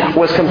badly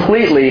was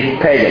completely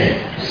pagan.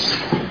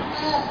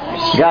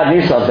 God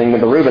knew something that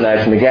the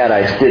Reubenites and the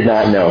Gadites did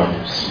not know.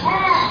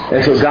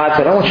 And so God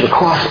said, I want you to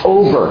cross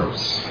over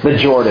the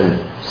Jordan.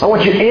 I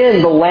want you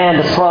in the land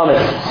of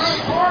promise.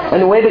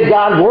 And the way that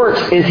God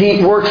works is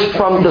He works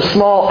from the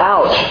small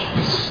out.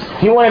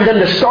 He wanted them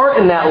to start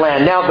in that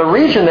land. Now, the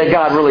region that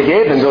God really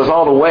gave them goes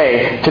all the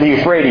way to the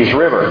Euphrates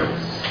River.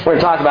 We're going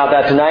to talk about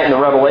that tonight in the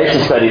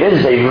Revelation study. This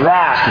is a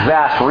vast,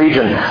 vast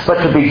region.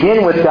 But to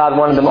begin with, God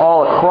wanted them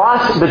all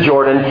across the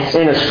Jordan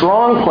in a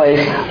strong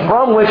place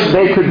from which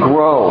they could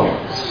grow.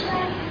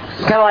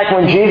 It's kind of like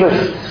when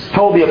Jesus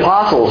told the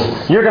apostles,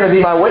 you're going to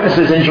be my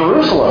witnesses in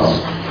Jerusalem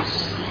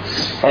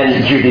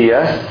and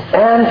Judea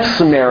and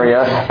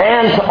Samaria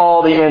and to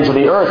all the ends of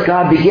the earth.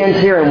 God begins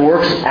here and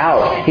works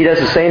out. He does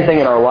the same thing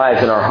in our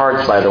lives, in our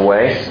hearts, by the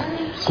way.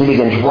 He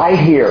begins right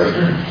here,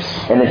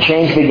 and the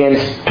change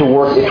begins to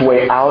work its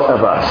way out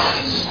of us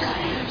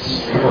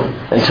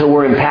until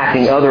we're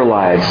impacting other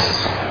lives.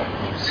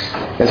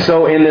 And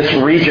so in this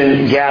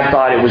region, Gad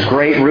thought it was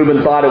great.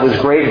 Reuben thought it was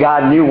great.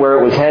 God knew where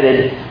it was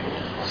headed.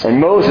 And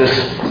Moses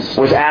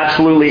was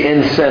absolutely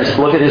incensed.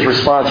 Look at his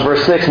response.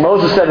 Verse 6,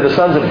 Moses said to the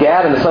sons of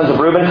Gad and the sons of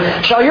Reuben,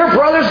 shall your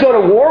brothers go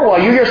to war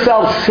while you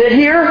yourselves sit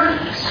here?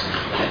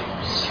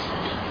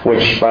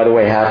 Which, by the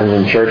way, happens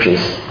in churches.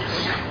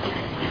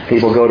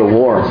 People go to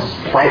war,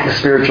 fight the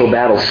spiritual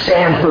battle,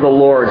 stand for the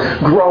Lord,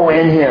 grow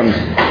in Him.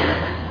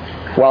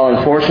 While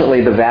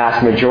unfortunately the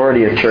vast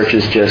majority of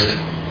churches just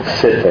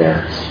sit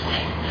there.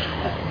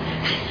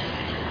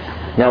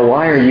 Now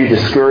why are you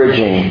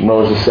discouraging,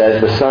 Moses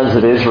says, the sons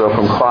of Israel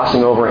from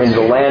crossing over into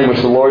the land which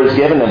the Lord has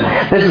given them?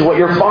 This is what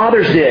your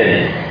fathers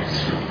did.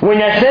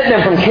 When I sent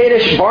them from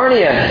Kadesh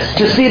Barnea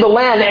to see the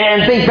land,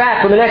 and think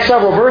back for the next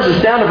several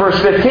verses down to verse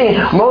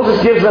 15,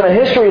 Moses gives them a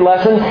history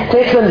lesson,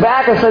 takes them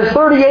back and says,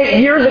 38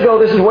 years ago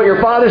this is what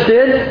your fathers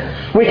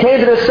did. We came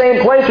to this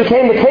same place, we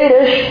came to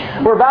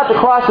Kadesh, we're about to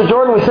cross the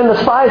Jordan, we send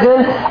the spies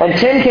in, and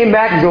 10 came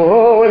back and go,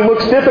 oh, it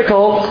looks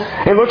difficult,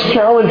 it looks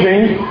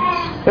challenging,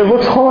 it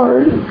looks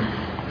hard.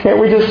 Can't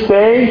we just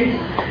stay?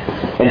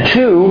 And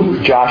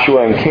 2,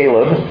 Joshua and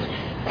Caleb,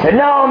 said,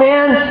 no,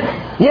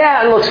 man.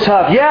 Yeah, it looks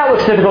tough. Yeah, it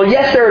looks difficult.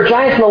 Yes, there are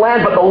giants in the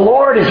land, but the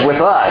Lord is with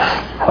us.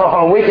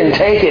 Oh, we can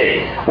take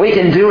it. We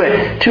can do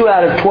it. 2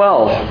 out of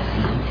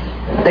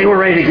 12. They were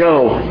ready to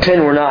go.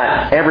 10 were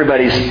not.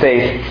 Everybody's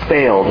faith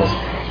failed.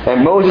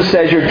 And Moses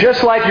says, you're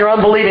just like your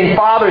unbelieving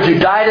fathers who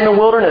died in the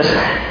wilderness.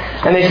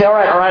 And they say, all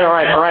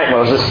right,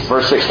 Moses.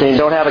 Verse 16,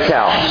 don't have a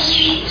cow.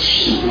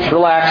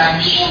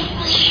 Relax.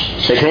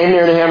 They came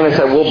near to him and they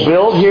said, we'll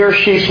build here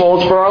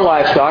sheepfolds for our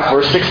livestock,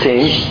 verse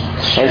 16,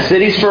 and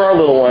cities for our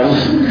little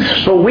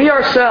ones. But we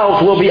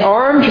ourselves will be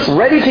armed,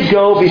 ready to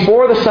go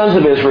before the sons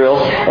of Israel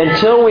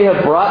until we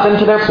have brought them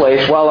to their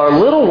place, while our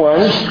little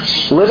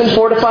ones live in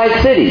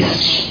fortified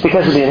cities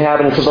because of the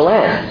inhabitants of the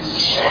land.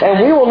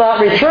 And we will not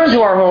return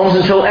to our homes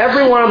until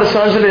every one of the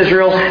sons of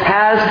Israel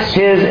has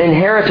his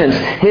inheritance,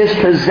 his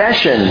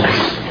possession.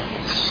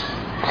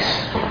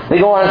 They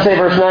go on to say,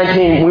 verse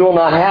 19, we will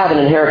not have an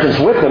inheritance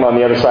with them on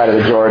the other side of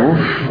the Jordan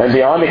and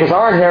beyond, because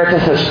our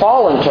inheritance has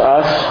fallen to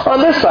us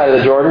on this side of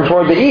the Jordan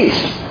toward the east.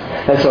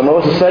 And so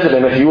Moses said to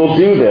them, if you will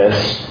do this,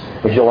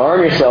 if you'll arm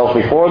yourselves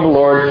before the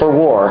Lord for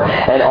war,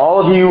 and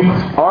all of you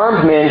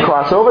armed men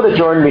cross over the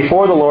Jordan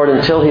before the Lord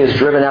until He has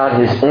driven out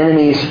His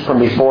enemies from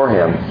before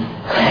Him,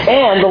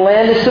 and the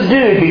land is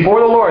subdued before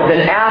the Lord,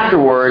 then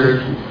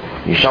afterward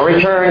you shall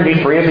return and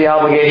be free of the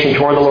obligation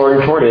toward the Lord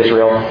and toward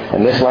Israel,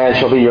 and this land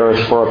shall be yours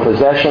for a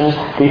possession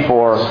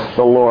before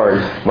the Lord.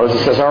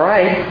 Moses says, all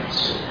right,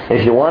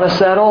 if you want to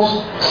settle,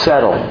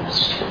 settle.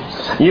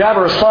 You have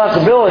a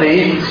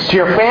responsibility to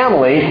your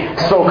family,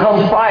 so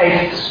come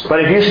fight.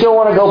 But if you still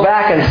want to go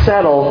back and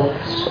settle,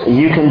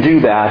 you can do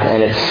that.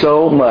 And it's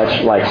so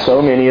much like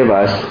so many of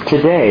us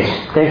today.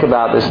 Think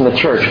about this in the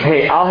church.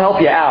 Hey, I'll help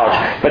you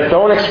out, but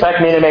don't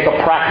expect me to make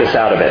a practice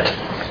out of it.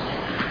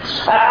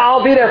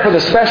 I'll be there for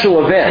the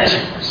special event.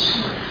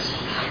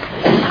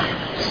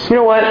 You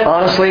know what?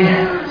 Honestly,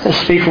 I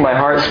speak from my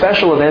heart.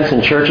 Special events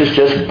in churches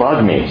just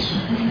bug me.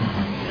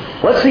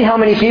 Let's see how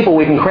many people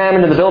we can cram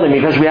into the building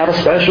because we have a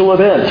special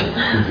event.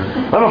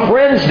 I have a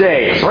Friends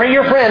Day. Bring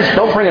your friends.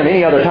 Don't bring them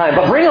any other time,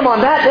 but bring them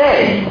on that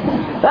day.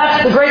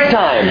 That's the great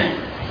time.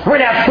 We're going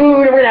to have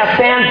food, and we're going to have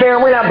fanfare,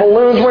 and we're going to have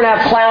balloons, we're going to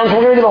have clowns,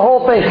 we're going to do the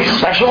whole thing.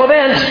 Special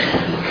event.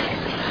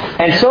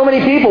 And so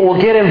many people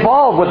will get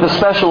involved with the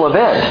special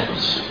event.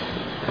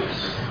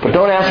 But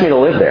don't ask me to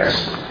live there.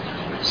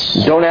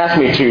 Don't ask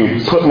me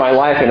to put my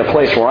life in a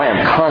place where I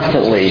am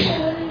constantly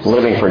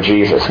living for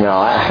Jesus. No,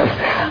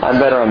 I'm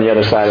better on the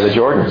other side of the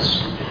Jordan.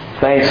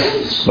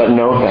 Thanks, but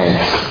no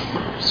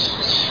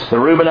thanks. The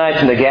Reubenites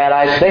and the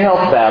Gadites, they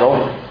helped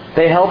battle.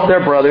 They helped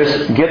their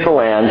brothers get the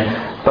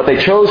land, but they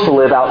chose to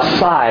live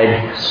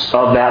outside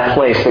of that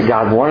place that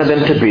God wanted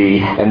them to be,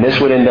 and this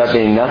would end up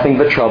being nothing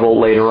but trouble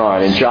later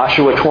on. In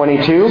Joshua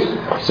 22,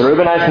 the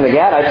Reubenites and the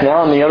Gadites, now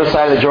on the other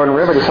side of the Jordan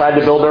River, decided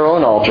to build their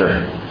own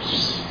altar.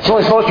 It's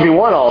only supposed to be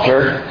one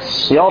altar,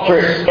 the altar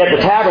at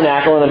the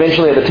tabernacle and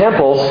eventually at the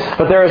temple,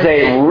 but there is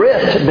a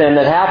rift then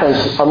that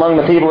happens among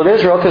the people of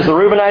Israel because the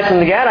Reubenites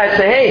and the Gadites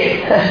say,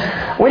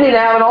 hey, we need to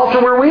have an altar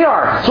where we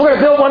are, so we're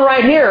going to build one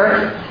right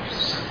here.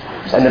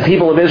 And the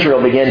people of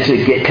Israel begin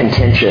to get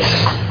contentious.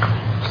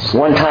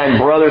 One time,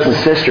 brothers and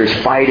sisters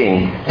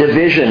fighting,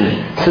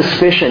 division,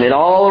 suspicion, it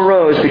all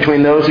arose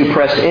between those who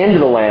pressed into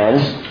the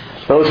land,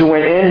 those who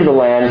went into the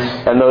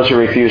land, and those who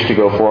refused to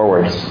go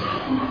forward.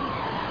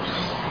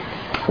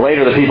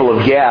 Later, the people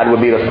of Gad would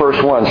be the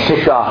first ones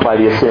picked off by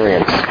the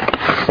Assyrians.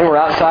 They were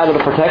outside of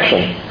the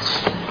protection.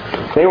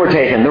 They were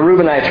taken. The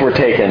Reubenites were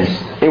taken.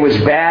 It was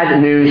bad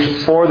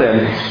news for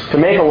them. To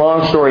make a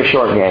long story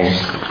short, gang,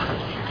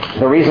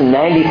 the reason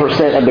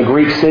 90% of the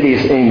Greek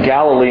cities in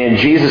Galilee in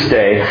Jesus'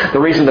 day, the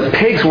reason the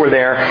pigs were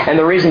there, and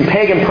the reason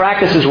pagan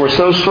practices were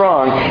so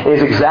strong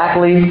is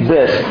exactly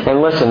this.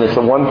 And listen, it's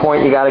the one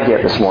point you got to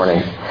get this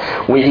morning.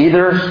 We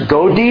either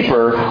go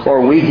deeper or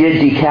we get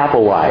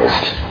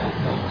decapitalized.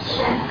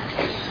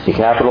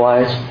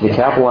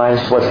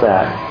 Decapitalized, what's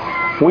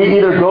that? We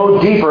either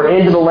go deeper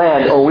into the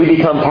land or we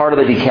become part of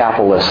the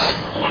Decapolis,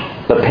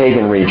 the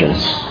pagan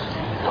regions.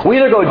 We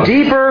either go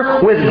deeper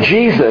with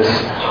Jesus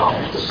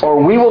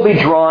or we will be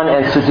drawn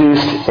and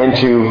seduced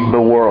into the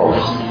world.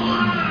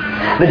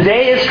 The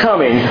day is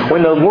coming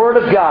when the Word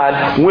of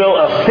God will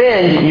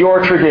offend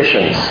your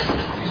traditions.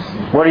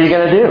 What are you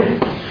going to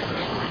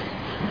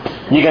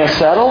do? You going to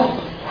settle?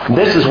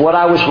 This is what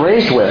I was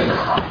raised with.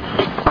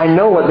 I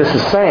know what this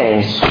is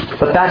saying,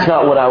 but that's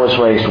not what I was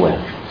raised with.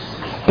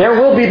 There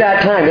will be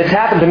that time. It's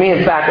happened to me,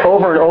 in fact,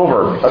 over and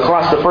over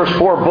across the first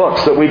 4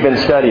 books that we've been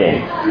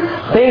studying.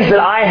 Things that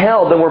I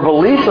held that were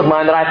beliefs of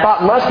mine that I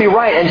thought must be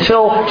right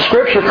until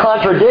Scripture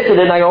contradicted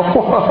it, and I go,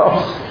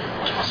 whoa,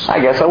 I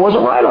guess I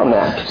wasn't right on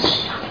that.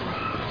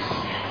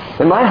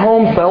 In my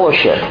home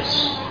fellowship,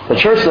 the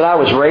church that I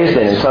was raised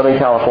in Southern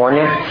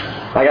California,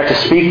 I got to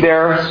speak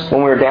there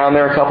when we were down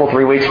there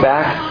 3 weeks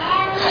back,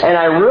 and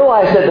I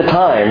realized at the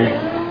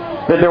time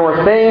that there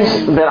were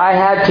things that I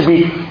had to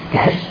be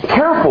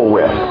careful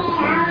with.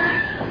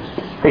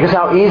 Because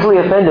how easily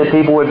offended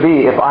people would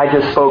be if I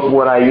just spoke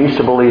what I used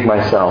to believe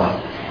myself.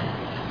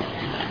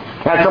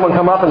 I had someone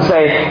come up and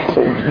say,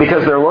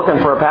 because they're looking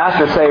for a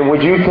pastor, say,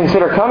 would you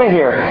consider coming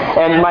here?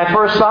 And my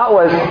first thought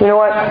was, you know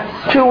what,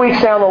 2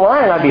 weeks down the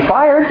line I'd be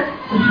fired.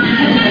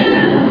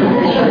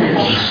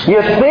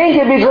 You think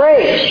it'd be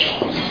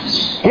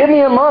great. Give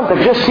me a month of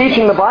just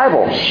teaching the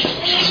Bible,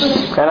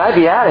 and I'd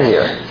be out of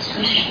here.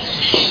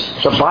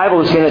 The Bible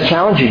is going to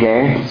challenge you,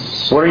 gang.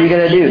 What are you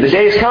going to do? The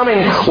day is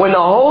coming when the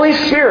Holy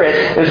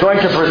Spirit is going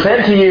to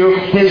present to you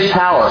His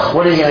power.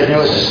 What are you going to do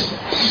with it?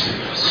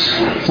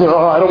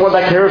 No, I don't want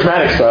that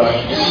charismatic stuff.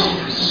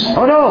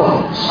 Oh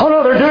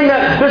no, they're doing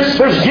that.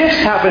 There's gifts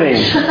happening.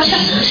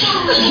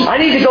 I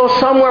need to go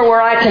somewhere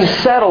where I can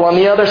settle on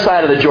the other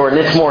side of the Jordan.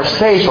 It's more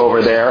safe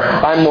over there.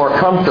 I'm more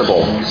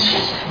comfortable.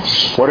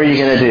 What are you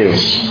going to do?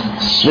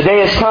 The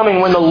day is coming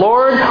when the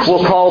Lord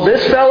will call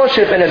this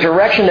fellowship in a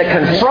direction that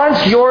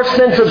confronts your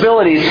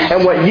sensibilities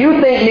and what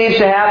you think needs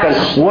to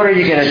happen. What are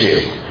you going to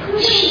do?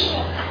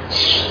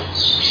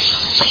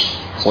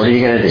 What are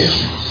you going to do?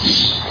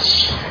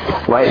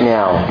 Right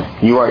now,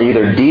 you are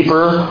either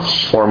deeper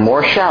or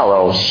more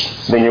shallow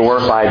than you were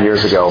 5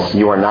 years ago.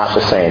 You are not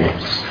the same.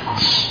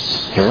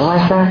 You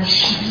realize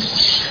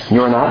that?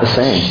 You are not the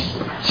same.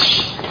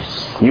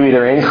 You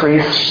either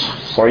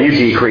increase or you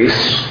decrease.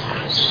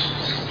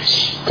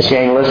 But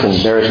gang,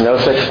 listen, there is no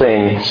such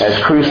thing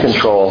as cruise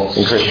control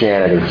in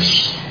Christianity.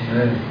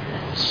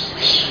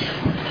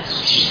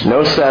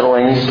 No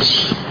settling.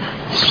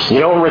 You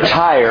don't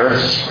retire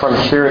from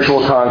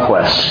spiritual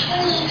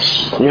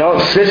conquest. You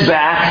don't sit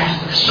back.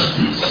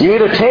 You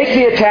either take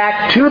the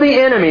attack to the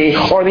enemy,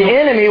 or the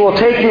enemy will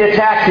take the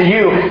attack to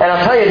you. And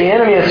I'll tell you, the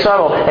enemy is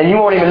subtle, and you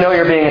won't even know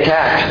you're being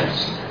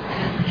attacked.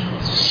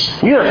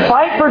 You either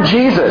fight for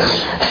Jesus,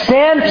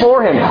 stand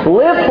for Him,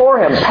 live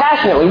for Him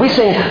passionately. We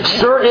sing,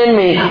 "Stir in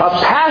me a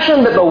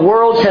passion that the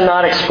world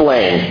cannot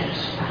explain."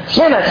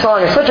 Man, that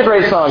song is such a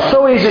great song,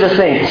 so easy to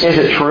sing. Is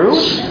it true?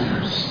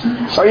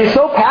 Are you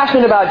so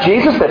passionate about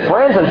Jesus that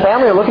friends and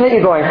family are looking at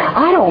you going,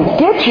 "I don't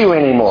get you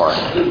anymore.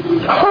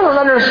 I don't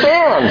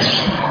understand."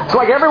 It's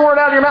like every word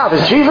out of your mouth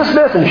is Jesus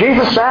this and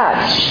Jesus that.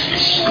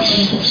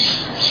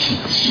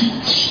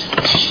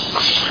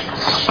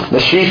 The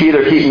sheep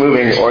either keep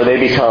moving or they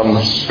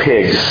become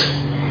pigs.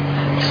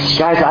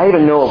 Guys, I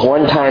even know of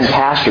one-time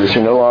pastors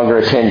who no longer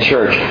attend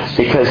church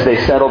because they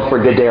settled for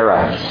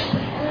Gadara,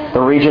 the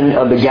region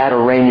of the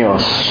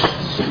Gadarenos,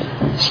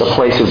 the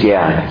place of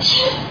Gad.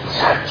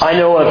 I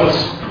know of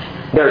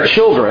their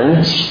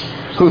children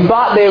who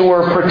thought they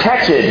were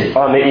protected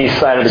on the east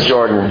side of the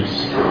Jordan,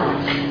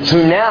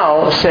 who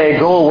now say,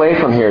 "Go away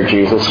from here,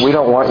 Jesus. We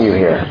don't want you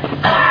here.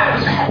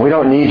 We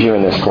don't need you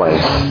in this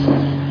place."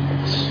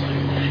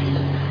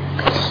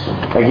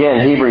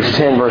 Again, Hebrews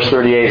 10 verse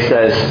 38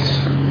 says,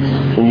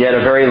 "In yet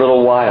a very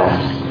little while,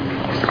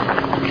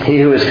 He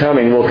who is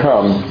coming will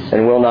come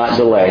and will not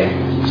delay."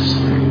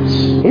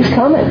 He's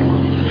coming.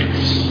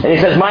 And He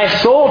says, "My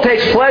soul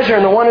takes pleasure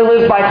in the one who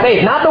lives by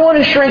faith." Not the one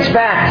who shrinks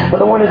back, but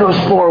the one who goes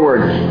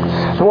forward.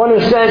 The one who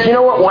says, "You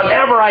know what?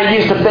 Whatever I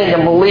used to think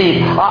and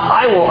believe,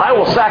 I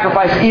will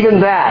sacrifice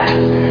even that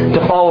to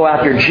follow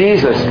after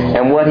Jesus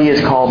and what He has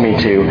called me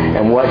to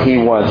and what He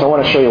wants." I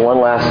want to show you one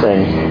last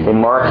thing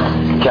in Mark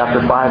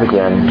chapter 5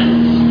 again.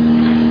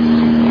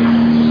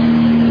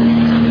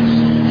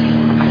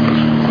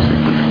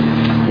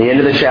 The end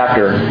of the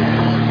chapter,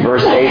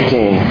 verse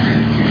 18.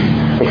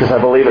 Because I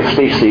believe it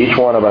speaks to each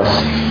one of us.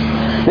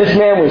 This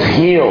man was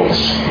healed.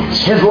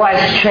 His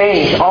life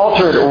changed,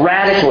 altered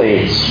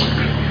radically.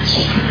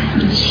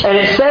 And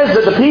it says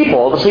that the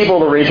people of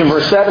the region,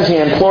 verse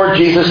 17, implored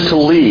Jesus to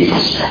leave.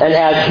 And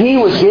as he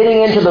was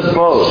getting into the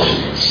boat,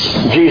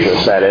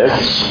 Jesus that is,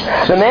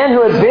 the man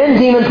who had been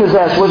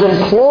demon-possessed was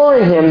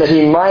imploring him that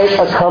he might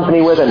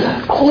accompany with him.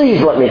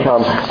 "Please let me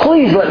come.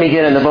 Please let me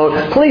get in the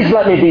boat. Please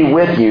let me be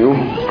with you."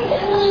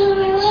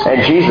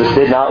 And Jesus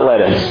did not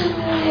let him.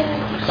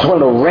 It's one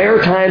of the rare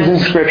times in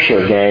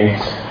Scripture, gang,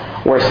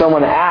 where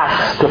someone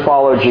asks to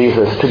follow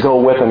Jesus, to go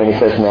with him, and he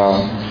says no.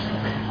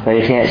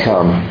 And he can't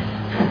come.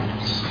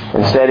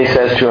 Instead, he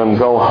says to him,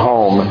 "Go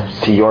home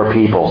to your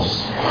people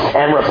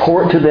and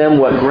report to them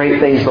what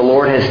great things the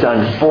Lord has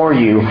done for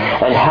you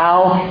and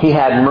how He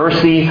had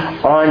mercy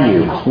on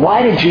you."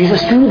 Why did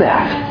Jesus do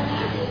that?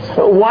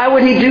 Why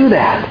would He do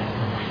that?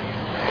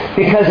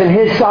 Because in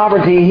His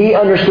sovereignty, He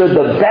understood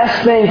the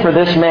best thing for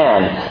this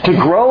man to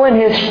grow in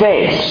his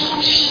faith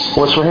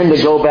was for him to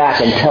go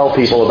back and tell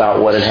people about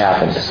what had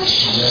happened.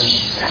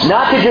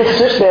 Not to just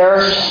sit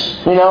there,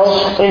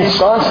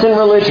 ensconced in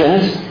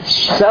religion,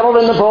 settled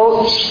in the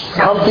boat,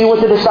 comfy with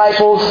the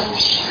disciples,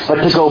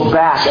 but to go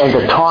back and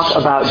to talk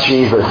about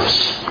Jesus.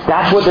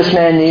 That's what this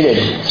man needed.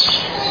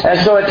 And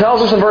so it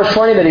tells us in verse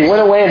 20 that he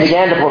went away and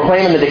began to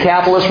proclaim in the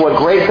Decapolis what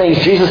great things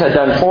Jesus had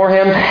done for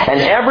him. And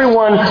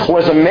everyone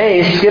was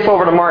amazed. Skip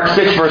over to Mark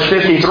 6, verse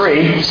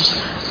 53.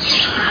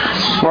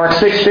 Mark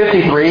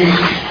 6:53.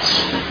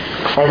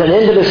 As an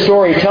end to the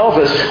story tells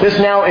us, this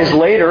now is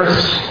later,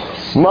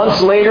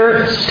 months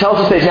later, tells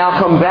us they've now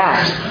come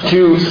back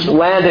to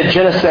land at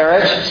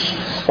Gennesaret,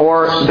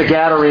 or the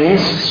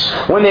Gadarenes.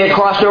 When they had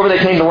crossed over, they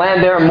came to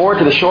land there and moored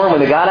to the shore. And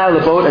when they got out of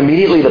the boat,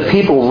 immediately the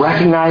people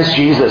recognized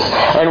Jesus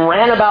and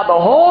ran about the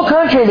whole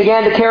country and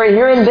began to carry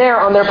here and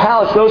there on their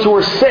pallets those who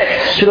were sick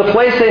to the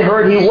place they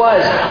heard He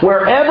was.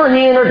 Wherever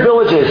He entered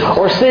villages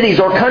or cities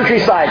or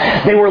countryside,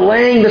 they were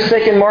laying the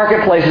sick in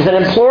marketplaces and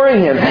imploring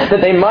Him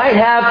that they might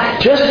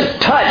have just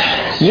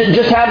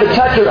have the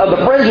touch of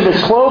the fringe of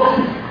His cloak.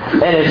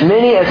 And as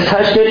many as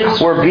touched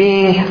it were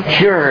being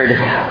cured.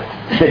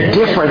 The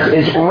difference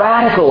is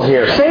radical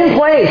here. Same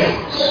place.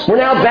 We're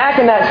now back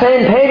in that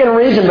same pagan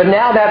region, but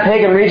now that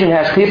pagan region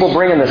has people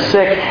bringing the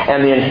sick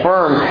and the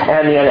infirm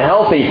and the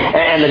unhealthy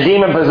and the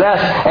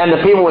demon-possessed and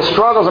the people with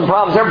struggles and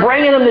problems. They're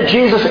bringing them to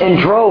Jesus in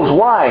droves.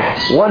 Why?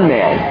 One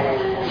man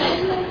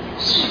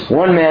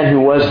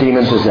who was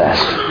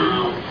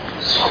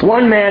demon-possessed.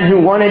 One man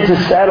who wanted to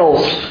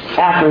settle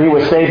after he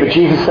was saved, but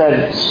Jesus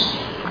said,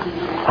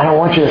 "I don't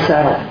want you to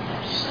settle.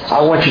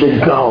 I want you to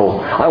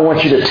go. I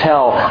want you to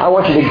tell. I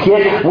want you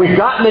to we've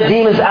gotten the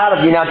demons out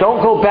of you. Now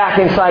don't go back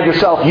inside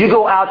yourself. You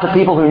go out to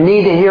people who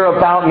need to hear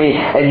about me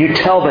and you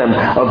tell them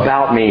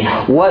about me."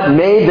 What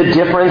made the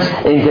difference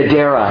in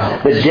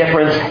Gadara? The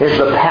difference is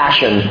the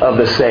passion of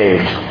the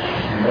saved.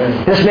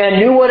 This man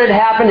knew what had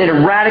happened. It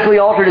had radically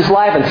altered his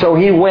life, and so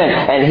he went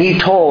and he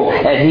told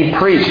and he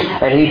preached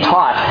and he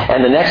taught.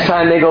 And the next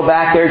time they go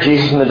back there,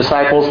 Jesus and the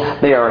disciples,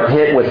 they are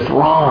hit with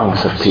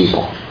throngs of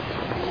people.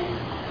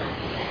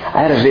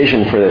 I had a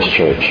vision for this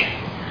church.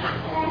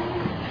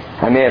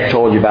 I may have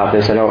told you about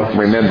this. I don't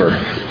remember.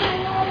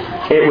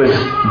 It was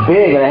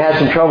big, and I had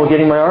some trouble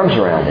getting my arms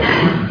around it.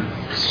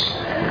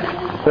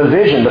 The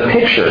vision, the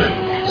picture,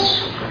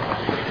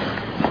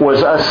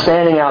 was us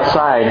standing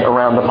outside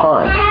around the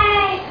pond.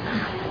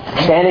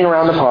 Standing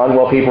around the pond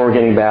while people were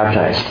getting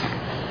baptized.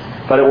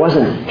 But it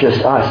wasn't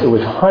just us. It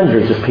was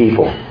hundreds of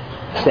people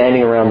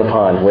standing around the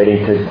pond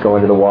waiting to go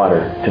into the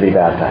water to be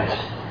baptized.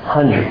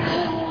 Hundreds.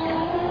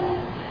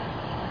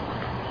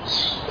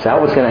 Is that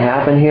what's going to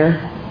happen here?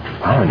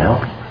 I don't know.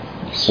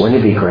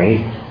 Wouldn't it be great?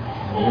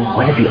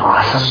 Wouldn't it be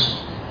awesome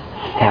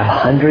to have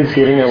hundreds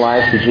giving their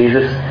lives to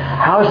Jesus?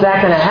 How is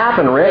that going to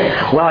happen, Rick?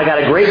 Well, I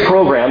got a great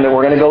program that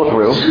we're going to go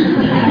through.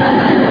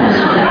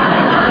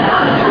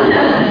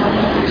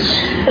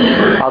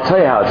 I'll tell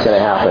you how it's going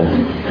to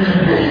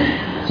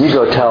happen. You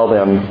go tell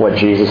them what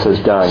Jesus has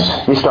done.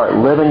 You start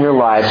living your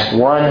lives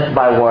one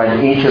by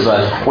one, each of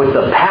us, with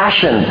the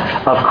passion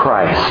of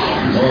Christ.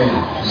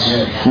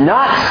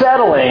 Not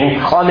settling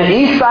on the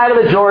east side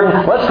of the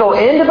Jordan. Let's go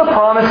into the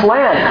promised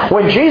land.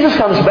 When Jesus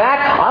comes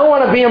back, I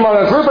want to be among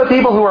a group of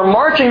people who are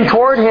marching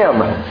toward Him.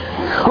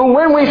 Who,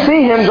 when we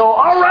see Him, go,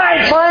 all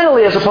right,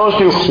 finally, as opposed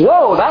to,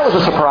 whoa, that was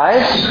a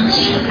surprise.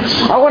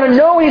 I want to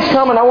know He's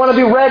coming. I want to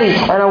be ready.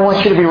 And I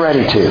want you to be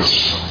ready too.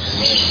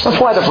 That's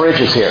why the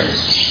bridge is here.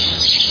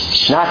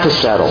 Not to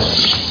settle,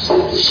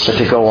 but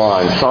to go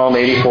on. Psalm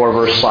 84,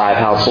 verse 5.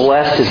 How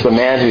blessed is the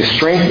man whose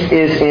strength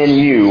is in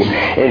you,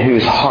 in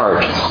whose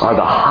heart are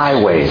the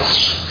highways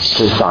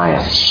to Zion.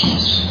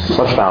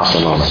 Let's bow for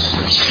a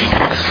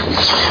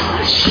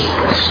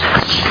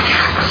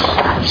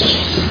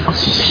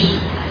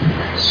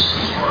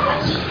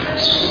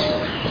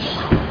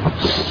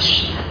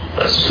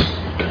moment.